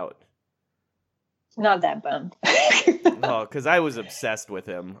panned out? Not that bummed. Oh, because I was obsessed with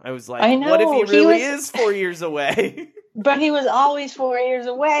him. I was like, I know, what if he really is 4 years away? But he was always 4 years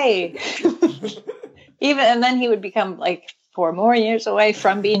away. And then he would become like 4 more years away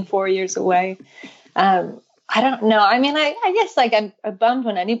from being 4 years away. I don't know. I mean, I guess like I'm bummed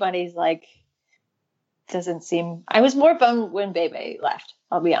when anybody's like, doesn't seem. I was more bummed when Bebe left.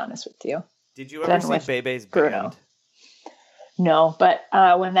 I'll be honest with you. Did you ever see Bebe's band? No, but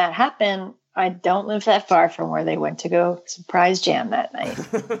when that happened, I don't live that far from where they went to go surprise jam that night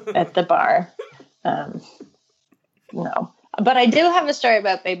at the bar. No, but I do have a story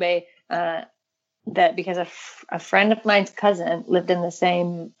about Bebe that because a friend of mine's cousin lived in the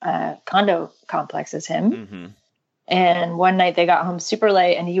same condo complex as him. Mm-hmm. And one night they got home super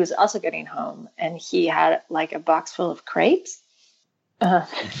late and he was also getting home and he had like a box full of crepes.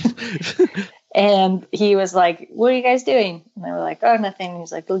 And he was like, "What are you guys doing?" And they were like, "Oh, nothing." And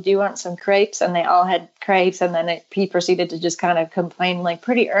he's like, "Well, do you want some crepes?" And they all had crepes. And then he proceeded to just kind of complain like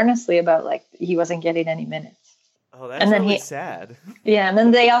pretty earnestly about like he wasn't getting any minutes. Oh, that's really sad. Yeah, and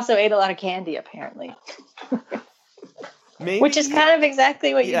then they also ate a lot of candy apparently. Which is kind of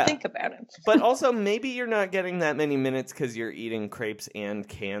exactly what you think about him. But also, maybe you're not getting that many minutes because you're eating crepes and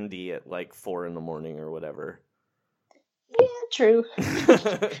candy at like 4 a.m. or whatever. Yeah, true.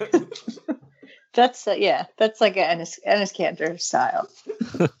 That's like an Enes Kanter style.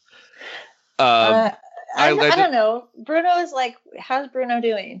 I don't know. Bruno is like, how's Bruno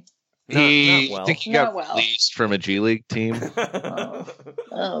doing? I think he got released from a G League team.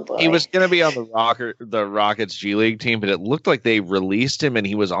 Oh boy. He was going to be on the Rockets G League team, but it looked like they released him and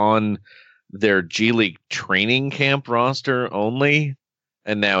he was on their G League training camp roster only.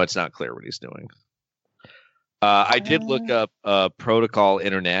 And now it's not clear what he's doing. I did look up Protocol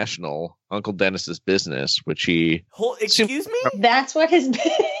International, Uncle Dennis's business, which he... Excuse me? That's what his...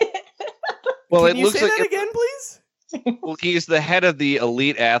 Well, Can you say that again, please? Well, he's the head of the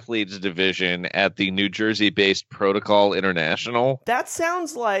elite athletes division at the New Jersey-based Protocol International. That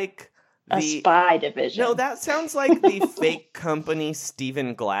sounds like a spy division. No, that sounds like the fake company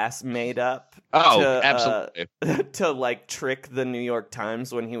Stephen Glass made up. Oh, absolutely. To like trick the New York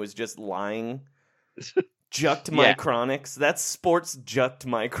Times when he was just lying. Jucked Micronics. That's sports Jucked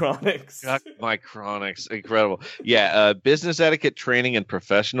Micronics. Jucked Micronics. Incredible. Yeah, business etiquette training and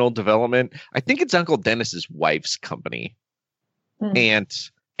professional development. I think it's Uncle Dennis's wife's company.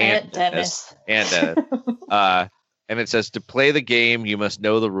 Aunt Dennis. And it says, to play the game, you must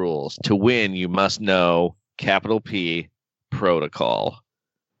know the rules. To win, you must know, capital P, protocol.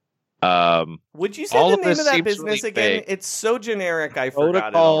 Would you say the name of that business really again? fake. It's so generic, I forgot it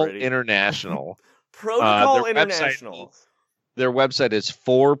Protocol already. International. Protocol International. Their website is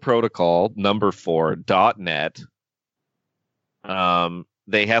 4protocol4.net.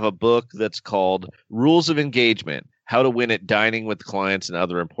 They have a book that's called Rules of Engagement: How to Win at Dining with Clients and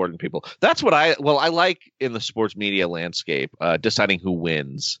Other Important People. That's what I like in the sports media landscape, deciding who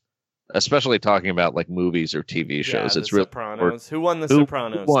wins, especially talking about like movies or TV shows. It's really Sopranos. Who won the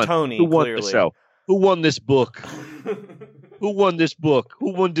Sopranos? Tony. Who won clearly. the show? Who won this book? Who won this book?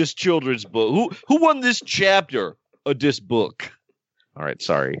 Who won this children's book? Who won this chapter of this book? All right,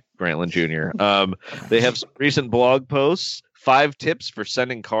 sorry, Grantland Jr. They have some recent blog posts, 5 tips for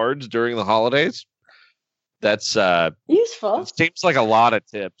sending cards during the holidays. That's useful. It seems like a lot of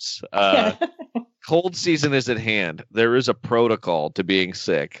tips. Cold season is at hand. There is a protocol to being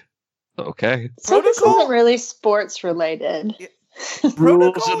sick. Okay. So this isn't really sports related.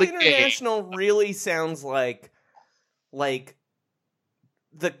 Protocol International really sounds like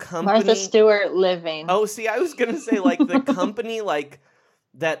the company Martha Stewart Living. Oh, see, I was gonna say like the company like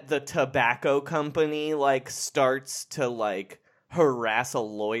that the tobacco company like starts to like harass a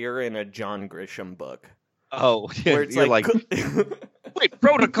lawyer in a John Grisham book. Oh, yeah, where it's you're like wait,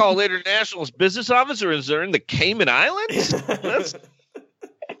 Protocol International's business officer is there in the Cayman Islands? That's...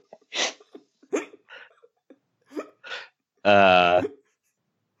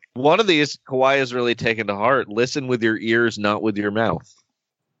 One of these Kawhi has really taken to heart. Listen with your ears, not with your mouth.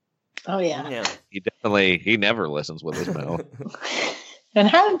 Oh yeah. He never listens with his mouth. And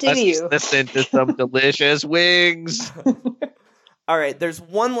how do you listen to some delicious wings? All right, there's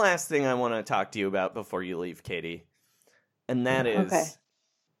one last thing I want to talk to you about before you leave, Katie. And that is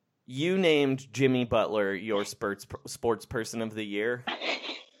you named Jimmy Butler your sports person of the year.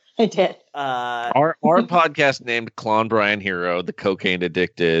 I did. Our podcast named Klon Brian Hero, the cocaine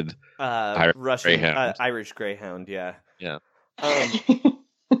addicted Irish Greyhound. Irish Greyhound, yeah. Yeah.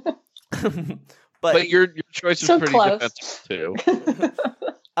 But your choice is so pretty close. defensible too.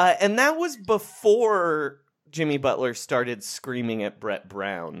 And that was before Jimmy Butler started screaming at Brett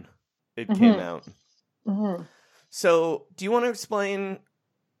Brown. It came out. Mm-hmm. So, do you want to explain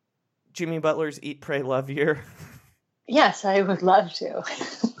Jimmy Butler's Eat, Pray, Love year? Yes, I would love to.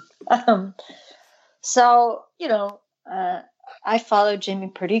 So, I followed Jimmy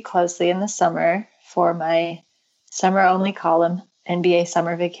pretty closely in the summer for my summer-only column, NBA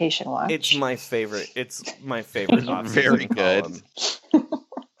Summer Vacation Watch. It's my favorite. Very good. Column.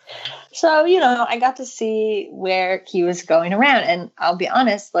 So, I got to see where he was going around. And I'll be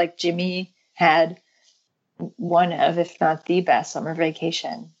honest, like Jimmy had one of, if not the best summer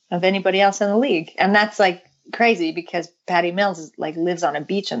vacation of anybody else in the league. And that's like crazy because Patty Mills lives on a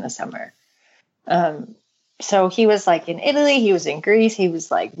beach in the summer. So he was like in Italy, he was in Greece, he was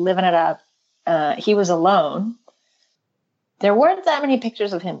like living it up. He was alone. There weren't that many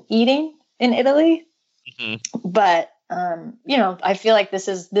pictures of him eating in Italy, but I feel like this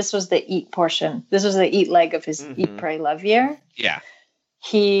was the eat portion. This was the eat leg of his Eat, Pray, Love year. Yeah.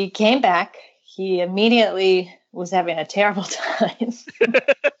 He came back. He immediately was having a terrible time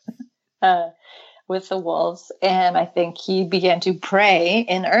with the Wolves. And I think he began to pray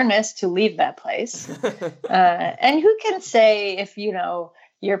in earnest to leave that place. And who can say if,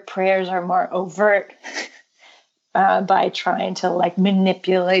 your prayers are more overt by trying to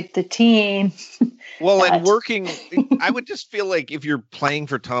manipulate the team. Well, and working, I would just feel like if you're playing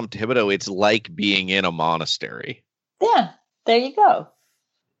for Tom Thibodeau, it's like being in a monastery. Yeah, there you go.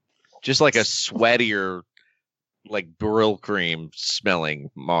 Just like a sweatier, like Brill cream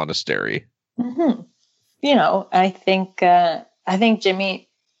smelling monastery. Mm-hmm. I think Jimmy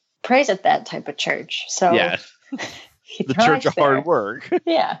prays at that type of church. So yeah, the church of hard work.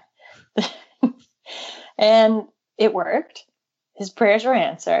 Yeah. And it worked. His prayers were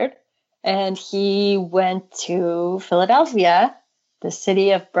answered. And he went to Philadelphia, the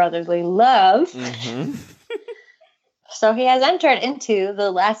city of brotherly love. Mm-hmm. So he has entered into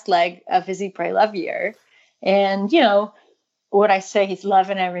the last leg of his Eat, Pray, Love year. And, would I say he's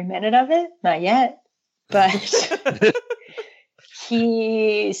loving every minute of it? Not yet. But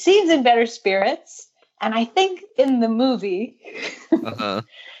he seems in better spirits. And I think in the movie,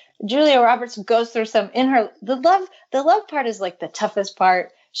 Julia Roberts goes through the love part is like the toughest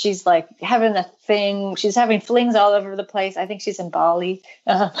part. She's like having a thing. She's having flings all over the place. I think she's in Bali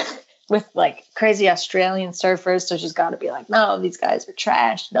with like crazy Australian surfers. So she's got to be like, no, these guys are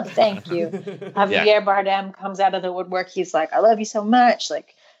trash. No, thank you. Javier Bardem comes out of the woodwork. He's like, I love you so much.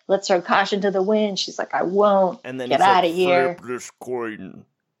 Like, let's throw caution to the wind. She's like, I won't. And then get out of here. Flip this coin.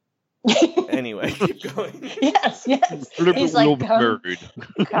 Anyway, keep going. Yes. He's like,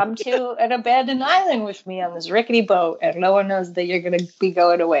 come to an abandoned island with me on this rickety boat, and no one knows that you're going to be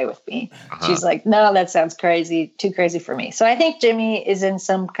going away with me. She's like, no, that sounds crazy, too crazy for me. So I think Jimmy is in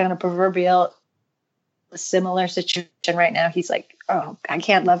some kind of proverbial similar situation right now. He's like, oh, I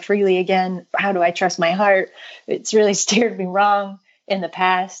can't love freely again. How do I trust my heart? It's really steered me wrong in the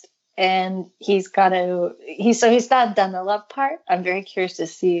past. And he's not done the love part. I'm very curious to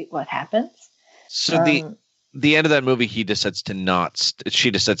see what happens. So the end of that movie, she decides to not.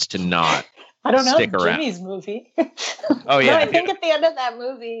 I don't know. Stick around. Jimmy's movie. Oh yeah. No, I think at the end of that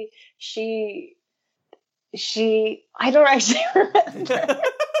movie, she I don't actually remember.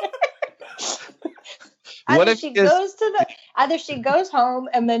 Either she goes home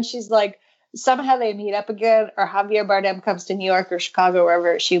and then she's like, somehow they meet up again, or Javier Bardem comes to New York or Chicago,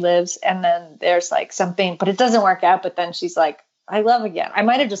 wherever she lives, and then there's like something, but it doesn't work out. But then she's like, I love again. I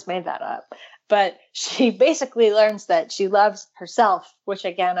might have just made that up. But she basically learns that she loves herself, which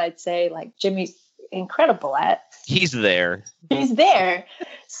again, I'd say like Jimmy's incredible at. He's there. He's there.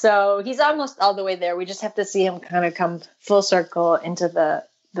 So he's almost all the way there. We just have to see him kind of come full circle into the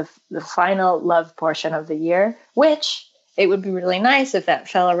final love portion of the year, which it would be really nice if that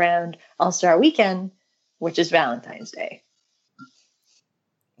fell around All-Star Weekend, which is Valentine's Day.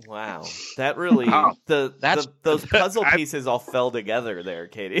 Wow, that really those puzzle pieces all fell together there,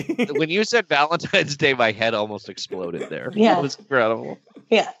 Katie. When you said Valentine's Day, my head almost exploded there. Yeah, it was incredible.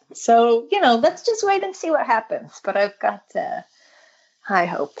 Yeah, so let's just wait and see what happens. But I've got high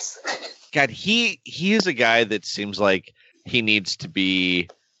hopes. God, he is a guy that seems like he needs to be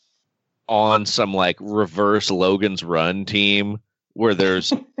on some like reverse Logan's Run team where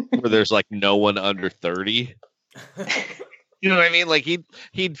there's like no one under 30. You know what I mean? Like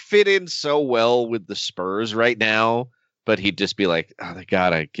he'd fit in so well with the Spurs right now, but he'd just be like, oh, they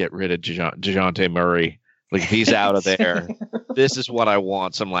gotta get rid of DeJounte Murray. Like if he's out of there, this is what I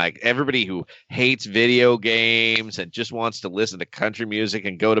want. Some like everybody who hates video games and just wants to listen to country music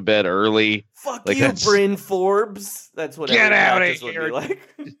and go to bed early. Fuck like you, Bryn Forbes. That's what get out of here. Like.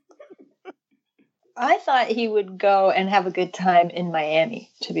 I thought he would go and have a good time in Miami,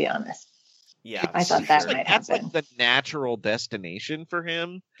 to be honest. Yeah, I thought that might that's happen. Like the natural destination for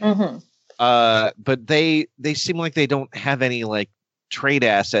him. Mm-hmm. But they seem like they don't have any like trade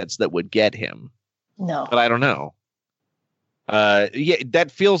assets that would get him. No, but I don't know. Yeah, that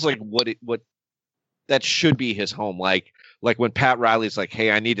feels like what that should be his home. Like when Pat Riley's like,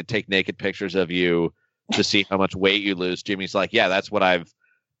 "Hey, I need to take naked pictures of you to see how much weight you lose." Jimmy's like, "Yeah, that's what I've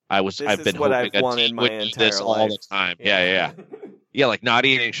been hoping I've wanted my entire this life. all the time." Yeah. Yeah, like not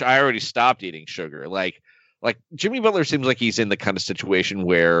eating. I already stopped eating sugar. Like Jimmy Butler seems like he's in the kind of situation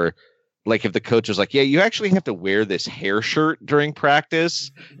where, like, if the coach was like, "Yeah, you actually have to wear this hair shirt during practice,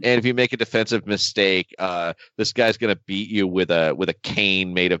 and if you make a defensive mistake, this guy's gonna beat you with a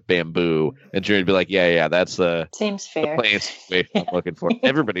cane made of bamboo," and Jimmy'd be like, "Yeah, that's the seems fair. The playing situation I'm looking for.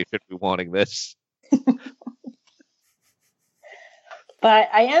 Everybody should be wanting this." But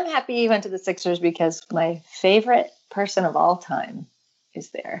I am happy he went to the Sixers because my favorite person of all time is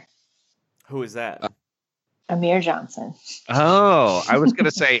there. Who is that? Amir Johnson. Oh, I was going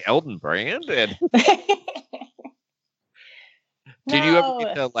to say Elton Brand. And... Did you ever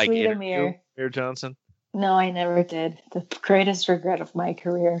get to like interview Amir Johnson? No, I never did. The greatest regret of my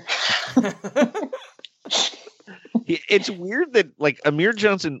career. It's weird that like Amir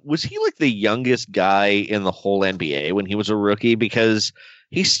Johnson, was he like the youngest guy in the whole NBA when he was a rookie? Because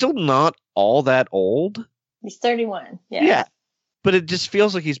he's still not all that old. He's 31. Yeah. But it just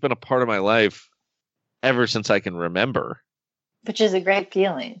feels like he's been a part of my life ever since I can remember. Which is a great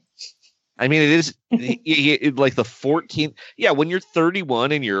feeling. I mean, it is like the 14th. Yeah, when you're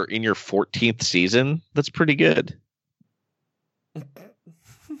 31 and you're in your 14th season, that's pretty good.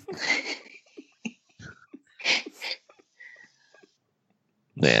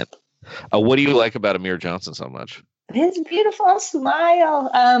 Man, what do you like about Amir Johnson so much? His beautiful smile.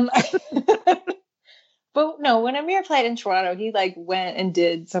 But no, when Amir played in Toronto, he like went and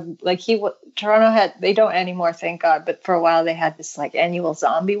did some like Toronto had, they don't anymore, thank God, but for a while they had this like annual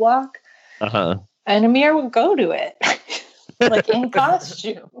zombie walk. Uh-huh. And Amir would go to it like in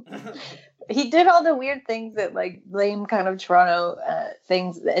costume. He did all the weird things that like lame kind of Toronto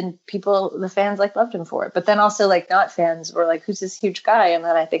things, and the fans like loved him for it. But then also like not fans were like, who's this huge guy? And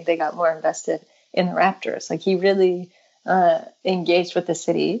then I think they got more invested in the Raptors. Like he really engaged with the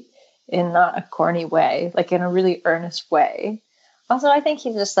city in not a corny way, like in a really earnest way. Also, I think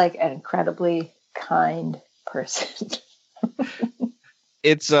he's just like an incredibly kind person.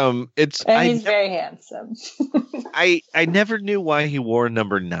 It's and he's very handsome. I never knew why he wore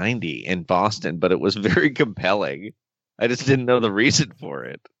number 90 in Boston, but it was very compelling. I just didn't know the reason for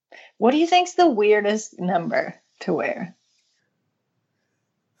it. What do you think's the weirdest number to wear?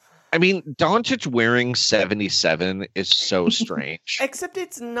 I mean, Doncic wearing 77 is so strange. Except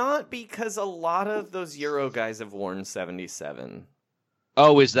it's not, because a lot of those Euro guys have worn 77.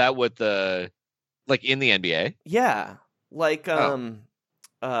 Oh, is that what like in the NBA? Yeah. Like, hold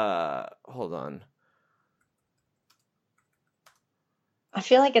on. I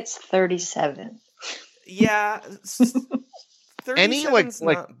feel like it's 37. Yeah. 37's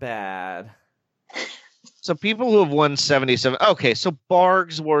like not bad. So people who have won 77. Okay, so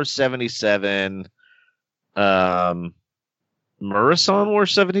Bargs wore 77. Murison wore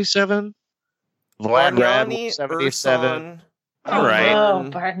 77. Vlad Rad wore 77. All right.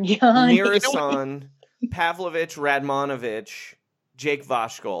 Bargnani. Murison, Pavlovich, Radmanovich, Jake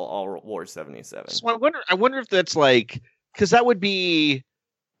Voshkol all wore 77. So I wonder if that's like, because that would be,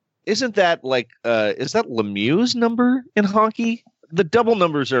 isn't that like, is that Lemieux's number in hockey? The double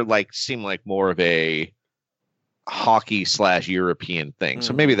numbers are like, seem like more of a hockey / European thing.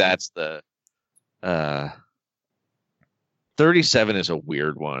 So maybe that's the, 37 is a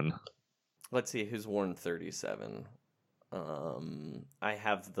weird one. Let's see who's worn 37. I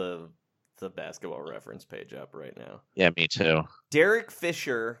have the basketball reference page up right now. Yeah, me too. Derek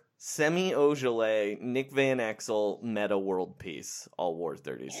Fisher, Semi Ojeleye, Nick Van Exel, Meta World Peace all wore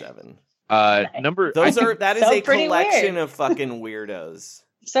 37. That is a collection of fucking weirdos.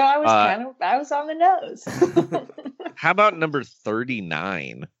 So I was on the nose. How about number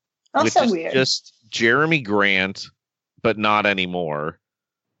 39? Also which is weird. Just Jeremy Grant, but not anymore.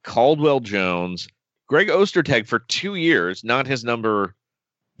 Caldwell Jones, Greg Ostertag for 2 years, not his number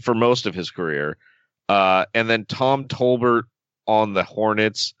for most of his career. And then Tom Tolbert on the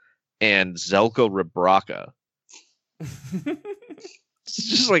Hornets and Zeljko Rebraca. It's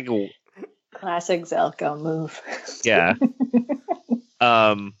just like classic Zeljko move. Yeah.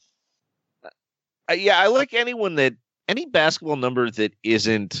 Yeah, I like any basketball number that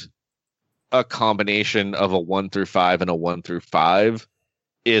isn't a combination of a 1 through 5 and a 1 through 5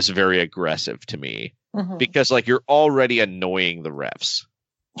 is very aggressive to me, because like you're already annoying the refs.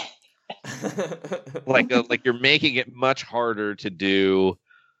 like you're making it much harder to do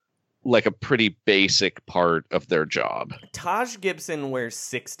like a pretty basic part of their job. Taj Gibson wears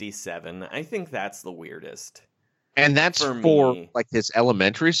 67. I think that's the weirdest. And that's for like his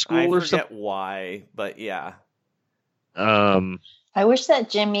elementary school or something. I forget why, but yeah. I wish that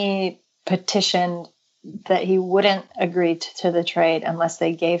Jimmy petitioned that he wouldn't agree to the trade unless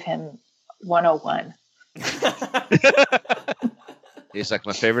they gave him 101. He's like,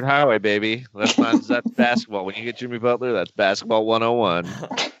 my favorite highway, baby. That's basketball. When you get Jimmy Butler, that's basketball 101.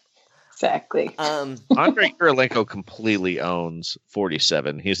 Exactly. Andrei Kirilenko completely owns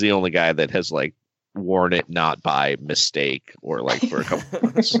 47. He's the only guy that has like worn it not by mistake or like for a couple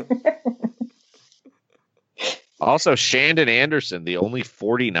months. Also, Shandon Anderson, the only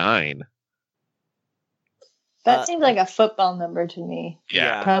 49. That seems like a football number to me.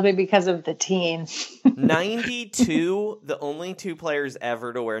 Yeah. Probably because of the team. 92, the only two players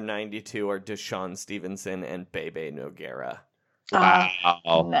ever to wear 92 are Deshaun Stevenson and Bebe Nogueira.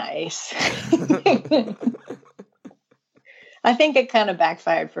 Wow. Nice. I think it kind of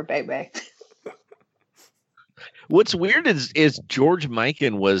backfired for Bebe. What's weird is George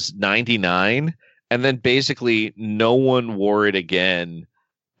Mikan was 99, and then basically no one wore it again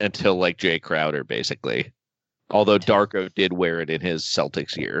until like Jay Crowder, basically. Although Darko did wear it in his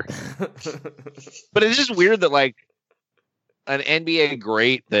Celtics year. But it's just weird that like an NBA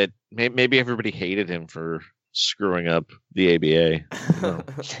great that maybe everybody hated him for screwing up the ABA.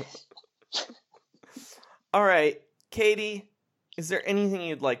 All right, Katie, is there anything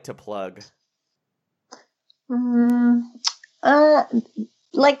you'd like to plug?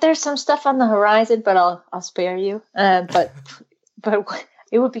 Like there's some stuff on the horizon, but I'll spare you. But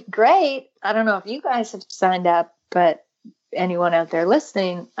it would be great. I don't know if you guys have signed up, but anyone out there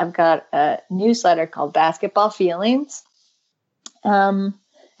listening, I've got a newsletter called Basketball Feelings. And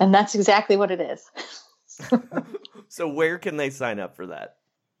that's exactly what it is. So where can they sign up for that?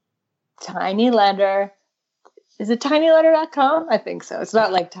 Tiny letter. Is it tinyletter.com? I think so. It's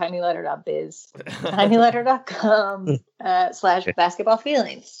not like tinyletter.biz. tinyletter.com / basketball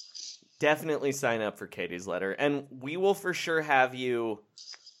feelings. Definitely sign up for Katie's letter. And we will for sure have you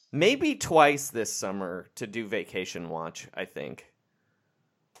maybe twice this summer to do Vacation Watch, I think.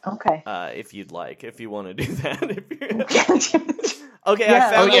 Okay. If you'd like, if you want to do that. Okay, yeah,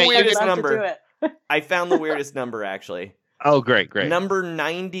 I found the weirdest number. I found the weirdest number, actually. Oh, great. Number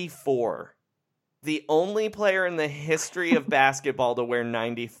 94. The only player in the history of basketball to wear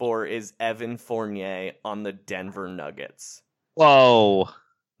 94 is Evan Fournier on the Denver Nuggets. Whoa.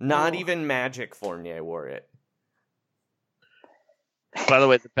 Not even Magic Fournier wore it. By the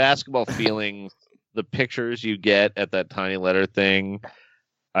way, the basketball feelings, the pictures you get at that tiny letter thing,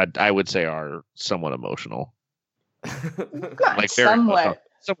 I would say are somewhat emotional. Like very somewhat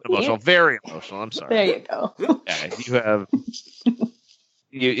emotional. Very emotional. I'm sorry. There you go. Yeah, you have...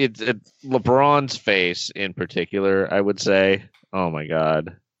 It's LeBron's face in particular, I would say. Oh my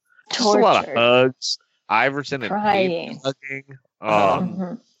God. Just a lot of hugs. Iverson and crying. Hugging.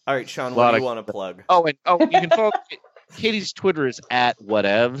 All right, Sean, what do you want to plug? You can follow Katie's Twitter is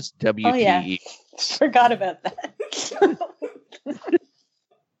 @whatevs, WTE. Forgot about that.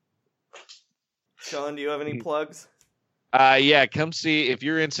 Sean, do you have any plugs? Yeah, come see, if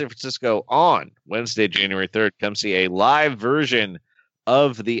you're in San Francisco on Wednesday, January 3rd, come see a live version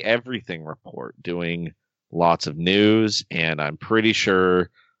of the Everything Report, doing lots of news, and I'm pretty sure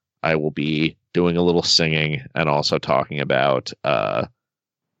I will be doing a little singing and also talking about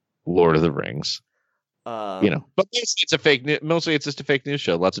Lord of the Rings. But mostly it's just a fake news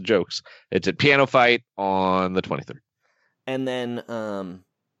show. Lots of jokes. It's at Piano Fight on the 23rd. And then,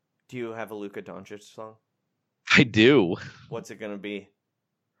 do you have a Luka Doncic song? I do. What's it going to be?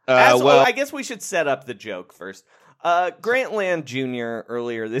 I guess we should set up the joke first. Grant Land Jr.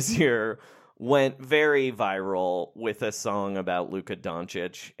 earlier this year went very viral with a song about Luka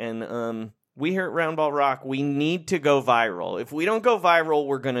Doncic. And we here at Roundball Rock, we need to go viral. If we don't go viral,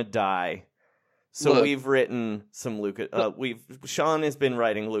 we're going to die. So we've written some Luka. Sean has been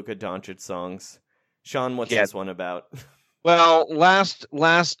writing Luka Doncic songs. Sean, what's this one about? Well, last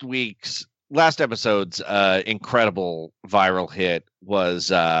episode's incredible viral hit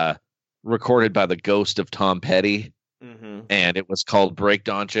was recorded by the ghost of Tom Petty, and it was called Break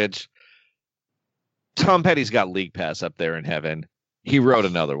Doncic. Tom Petty's got League Pass up there in heaven. He wrote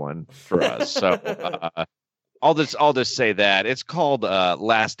another one for us, so I'll just say that it's called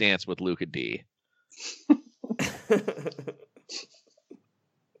Last Dance with Luka D.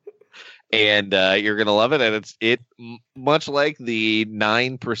 And you're gonna love it, and it much like the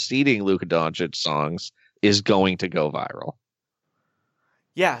 9 preceding Luka Doncic songs is going to go viral.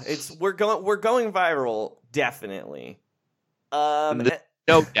 Yeah, we're going viral, definitely. No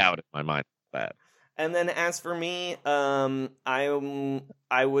doubt in my mind about that. And then as for me,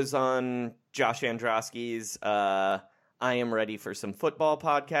 I was on Josh Androsky's I Am Ready for Some Football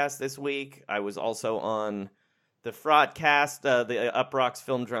podcast this week. I was also on the Frotcast, the Up Rocks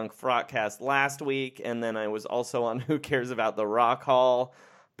Film Drunk Frotcast last week, and then I was also on Who Cares About the Rock Hall.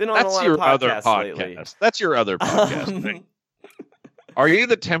 Been on a lot of podcasts lately. That's your other podcast, right? Are you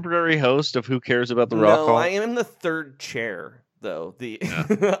the temporary host of Who Cares About the Rock Hall? No, I am the third chair, though.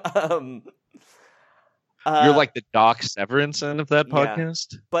 You're like the Doc Severinsen of that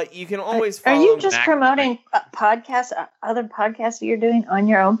podcast? But you can always follow... Are you just promoting podcasts, other podcasts that you're doing on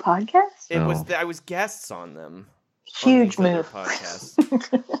your own podcast? I was guests on them. Huge move. Podcasts.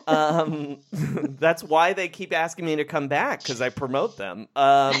 That's why they keep asking me to come back, because I promote them.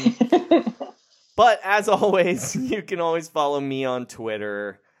 But as always, you can always follow me on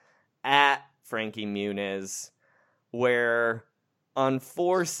Twitter at Frankie Muniz, where... on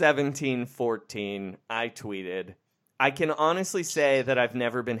 4/17/14, I tweeted, I can honestly say that I've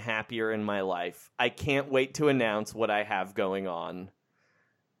never been happier in my life. I can't wait to announce what I have going on.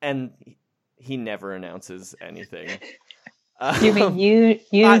 And he never announces anything. You mean you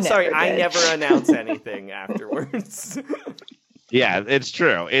never sorry, did. I never announce anything afterwards. Yeah, it's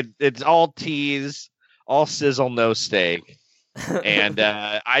true. It's all tease, all sizzle, no steak. And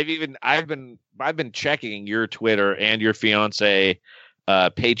I've been checking your Twitter and your fiance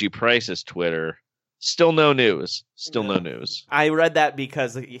Paigey Price's Twitter. Still no news. No news. I read that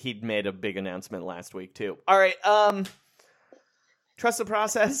because he'd made a big announcement last week too. All right, trust the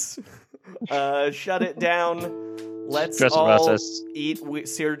process. Shut it down. Let's trust all the process. Eat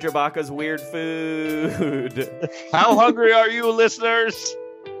Sir Jabaka's weird food. How hungry are you, listeners?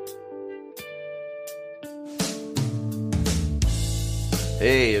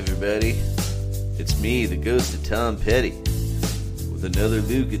 Hey everybody, it's me, the ghost of Tom Petty, with another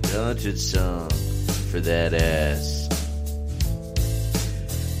Luka Doncic song for that ass.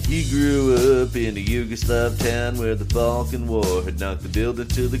 He grew up in a Yugoslav town where the Balkan War had knocked the building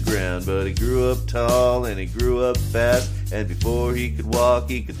to the ground, but he grew up tall and he grew up fast, and before he could walk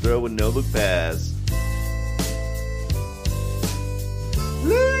he could throw a no-look pass.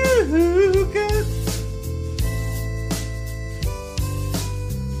 Luka!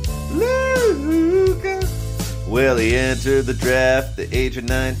 Luka. Well, he entered the draft at the age of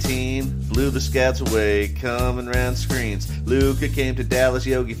 19, blew the scouts away, coming round screens. Luka came to Dallas,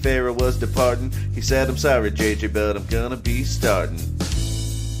 Yogi Ferrell was departing. He said, I'm sorry, JJ, but I'm gonna be starting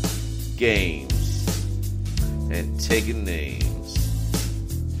games and taking names.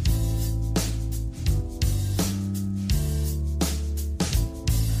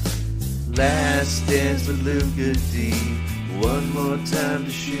 Last dance with Luka D. One more time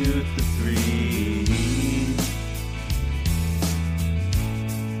to shoot the three.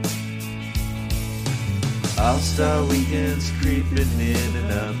 All-Star Weekend's creeping in,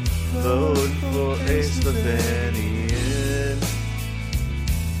 and I'm voting for a Slovenian.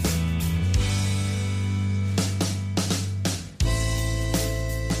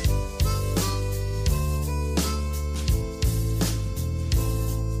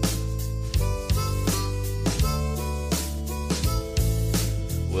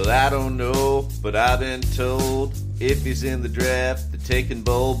 don't know, but I've been told if he's in the draft, they're taking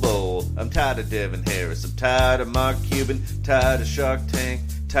Bol. I'm tired of Devin Harris, I'm tired of Mark Cuban, tired of Shark Tank,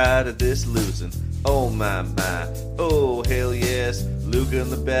 tired of this losing. Oh my, oh hell yes, Luka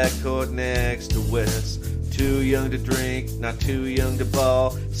in the backcourt next to West. Too young to drink, not too young to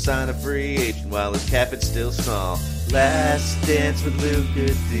ball. Sign a free agent while his cap is still small. Last dance with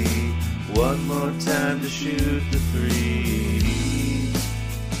Luka D. One more time to shoot the three.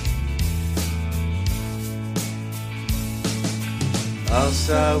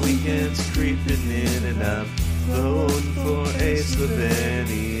 All-Star weekend's creeping in, and I'm voting for a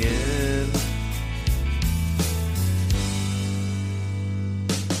Slovenian.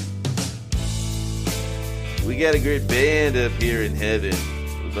 We got a great band up here in heaven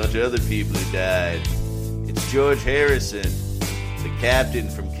with a bunch of other people who died. It's George Harrison, the captain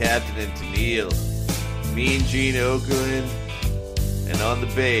from Captain and Tennille, Mean Gene Okerlund, and on the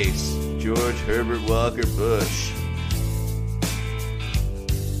bass, George Herbert Walker Bush.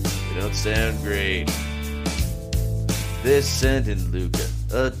 They don't sound great. They're sending Luka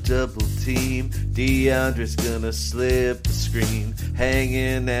a double team. DeAndre's gonna slip the screen,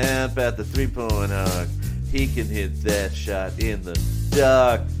 hanging out at the three-point arc. He can hit that shot in the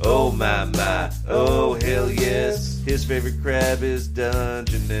dark. Oh my, oh hell yes. His favorite crab is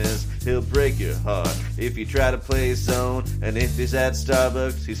Dungeness. He'll break your heart if you try to play zone. And if he's at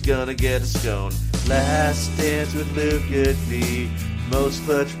Starbucks, he's gonna get a scone. Last dance with Luka D. Most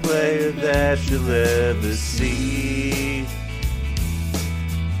clutch player that you'll ever see.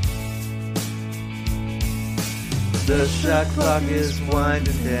 The shot clock is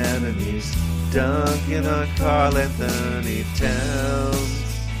winding down and he's dunking on Karl Anthony Towns.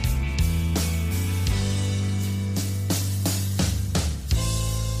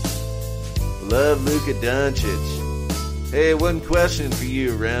 Love Luka Doncic. Hey, one question for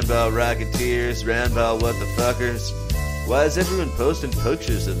you, Roundball Rocketeers, Roundball What the Fuckers. Why is everyone posting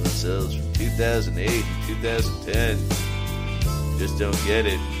pictures of themselves from 2008 and 2010? Just don't get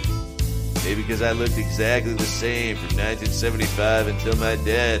it. Maybe because I looked exactly the same from 1975 until my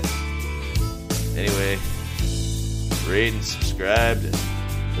death. Anyway, rate and subscribe to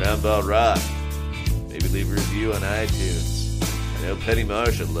Roundball Rock. Maybe leave a review on iTunes. I know Penny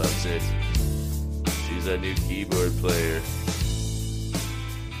Marshall loves it. She's our new keyboard player.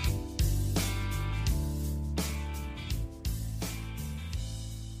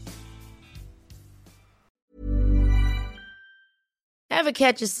 Ever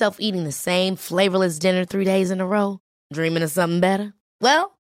catch yourself eating the same flavorless dinner 3 days in a row? Dreaming of something better?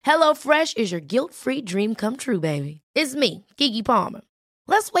 Well, HelloFresh is your guilt-free dream come true, baby. It's me, Keke Palmer.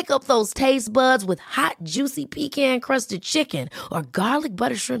 Let's wake up those taste buds with hot, juicy pecan-crusted chicken or garlic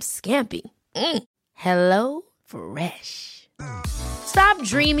butter shrimp scampi. Hello Fresh. Stop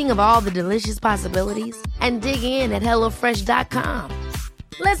dreaming of all the delicious possibilities and dig in at HelloFresh.com.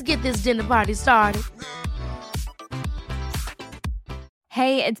 Let's get this dinner party started.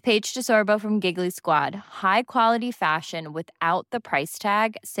 Hey, it's Paige DeSorbo from Giggly Squad. High quality fashion without the price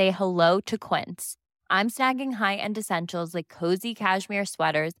tag. Say hello to Quince. I'm snagging high-end essentials like cozy cashmere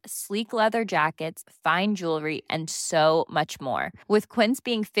sweaters, sleek leather jackets, fine jewelry, and so much more. With Quince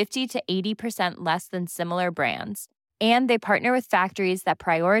being 50 to 80% less than similar brands. And they partner with factories that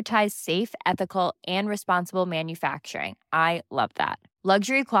prioritize safe, ethical, and responsible manufacturing. I love that.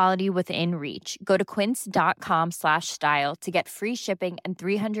 Luxury quality within reach. Go to quince.com/style to get free shipping and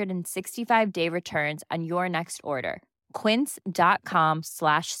 365-day returns on your next order.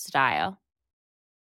 Quince.com/style.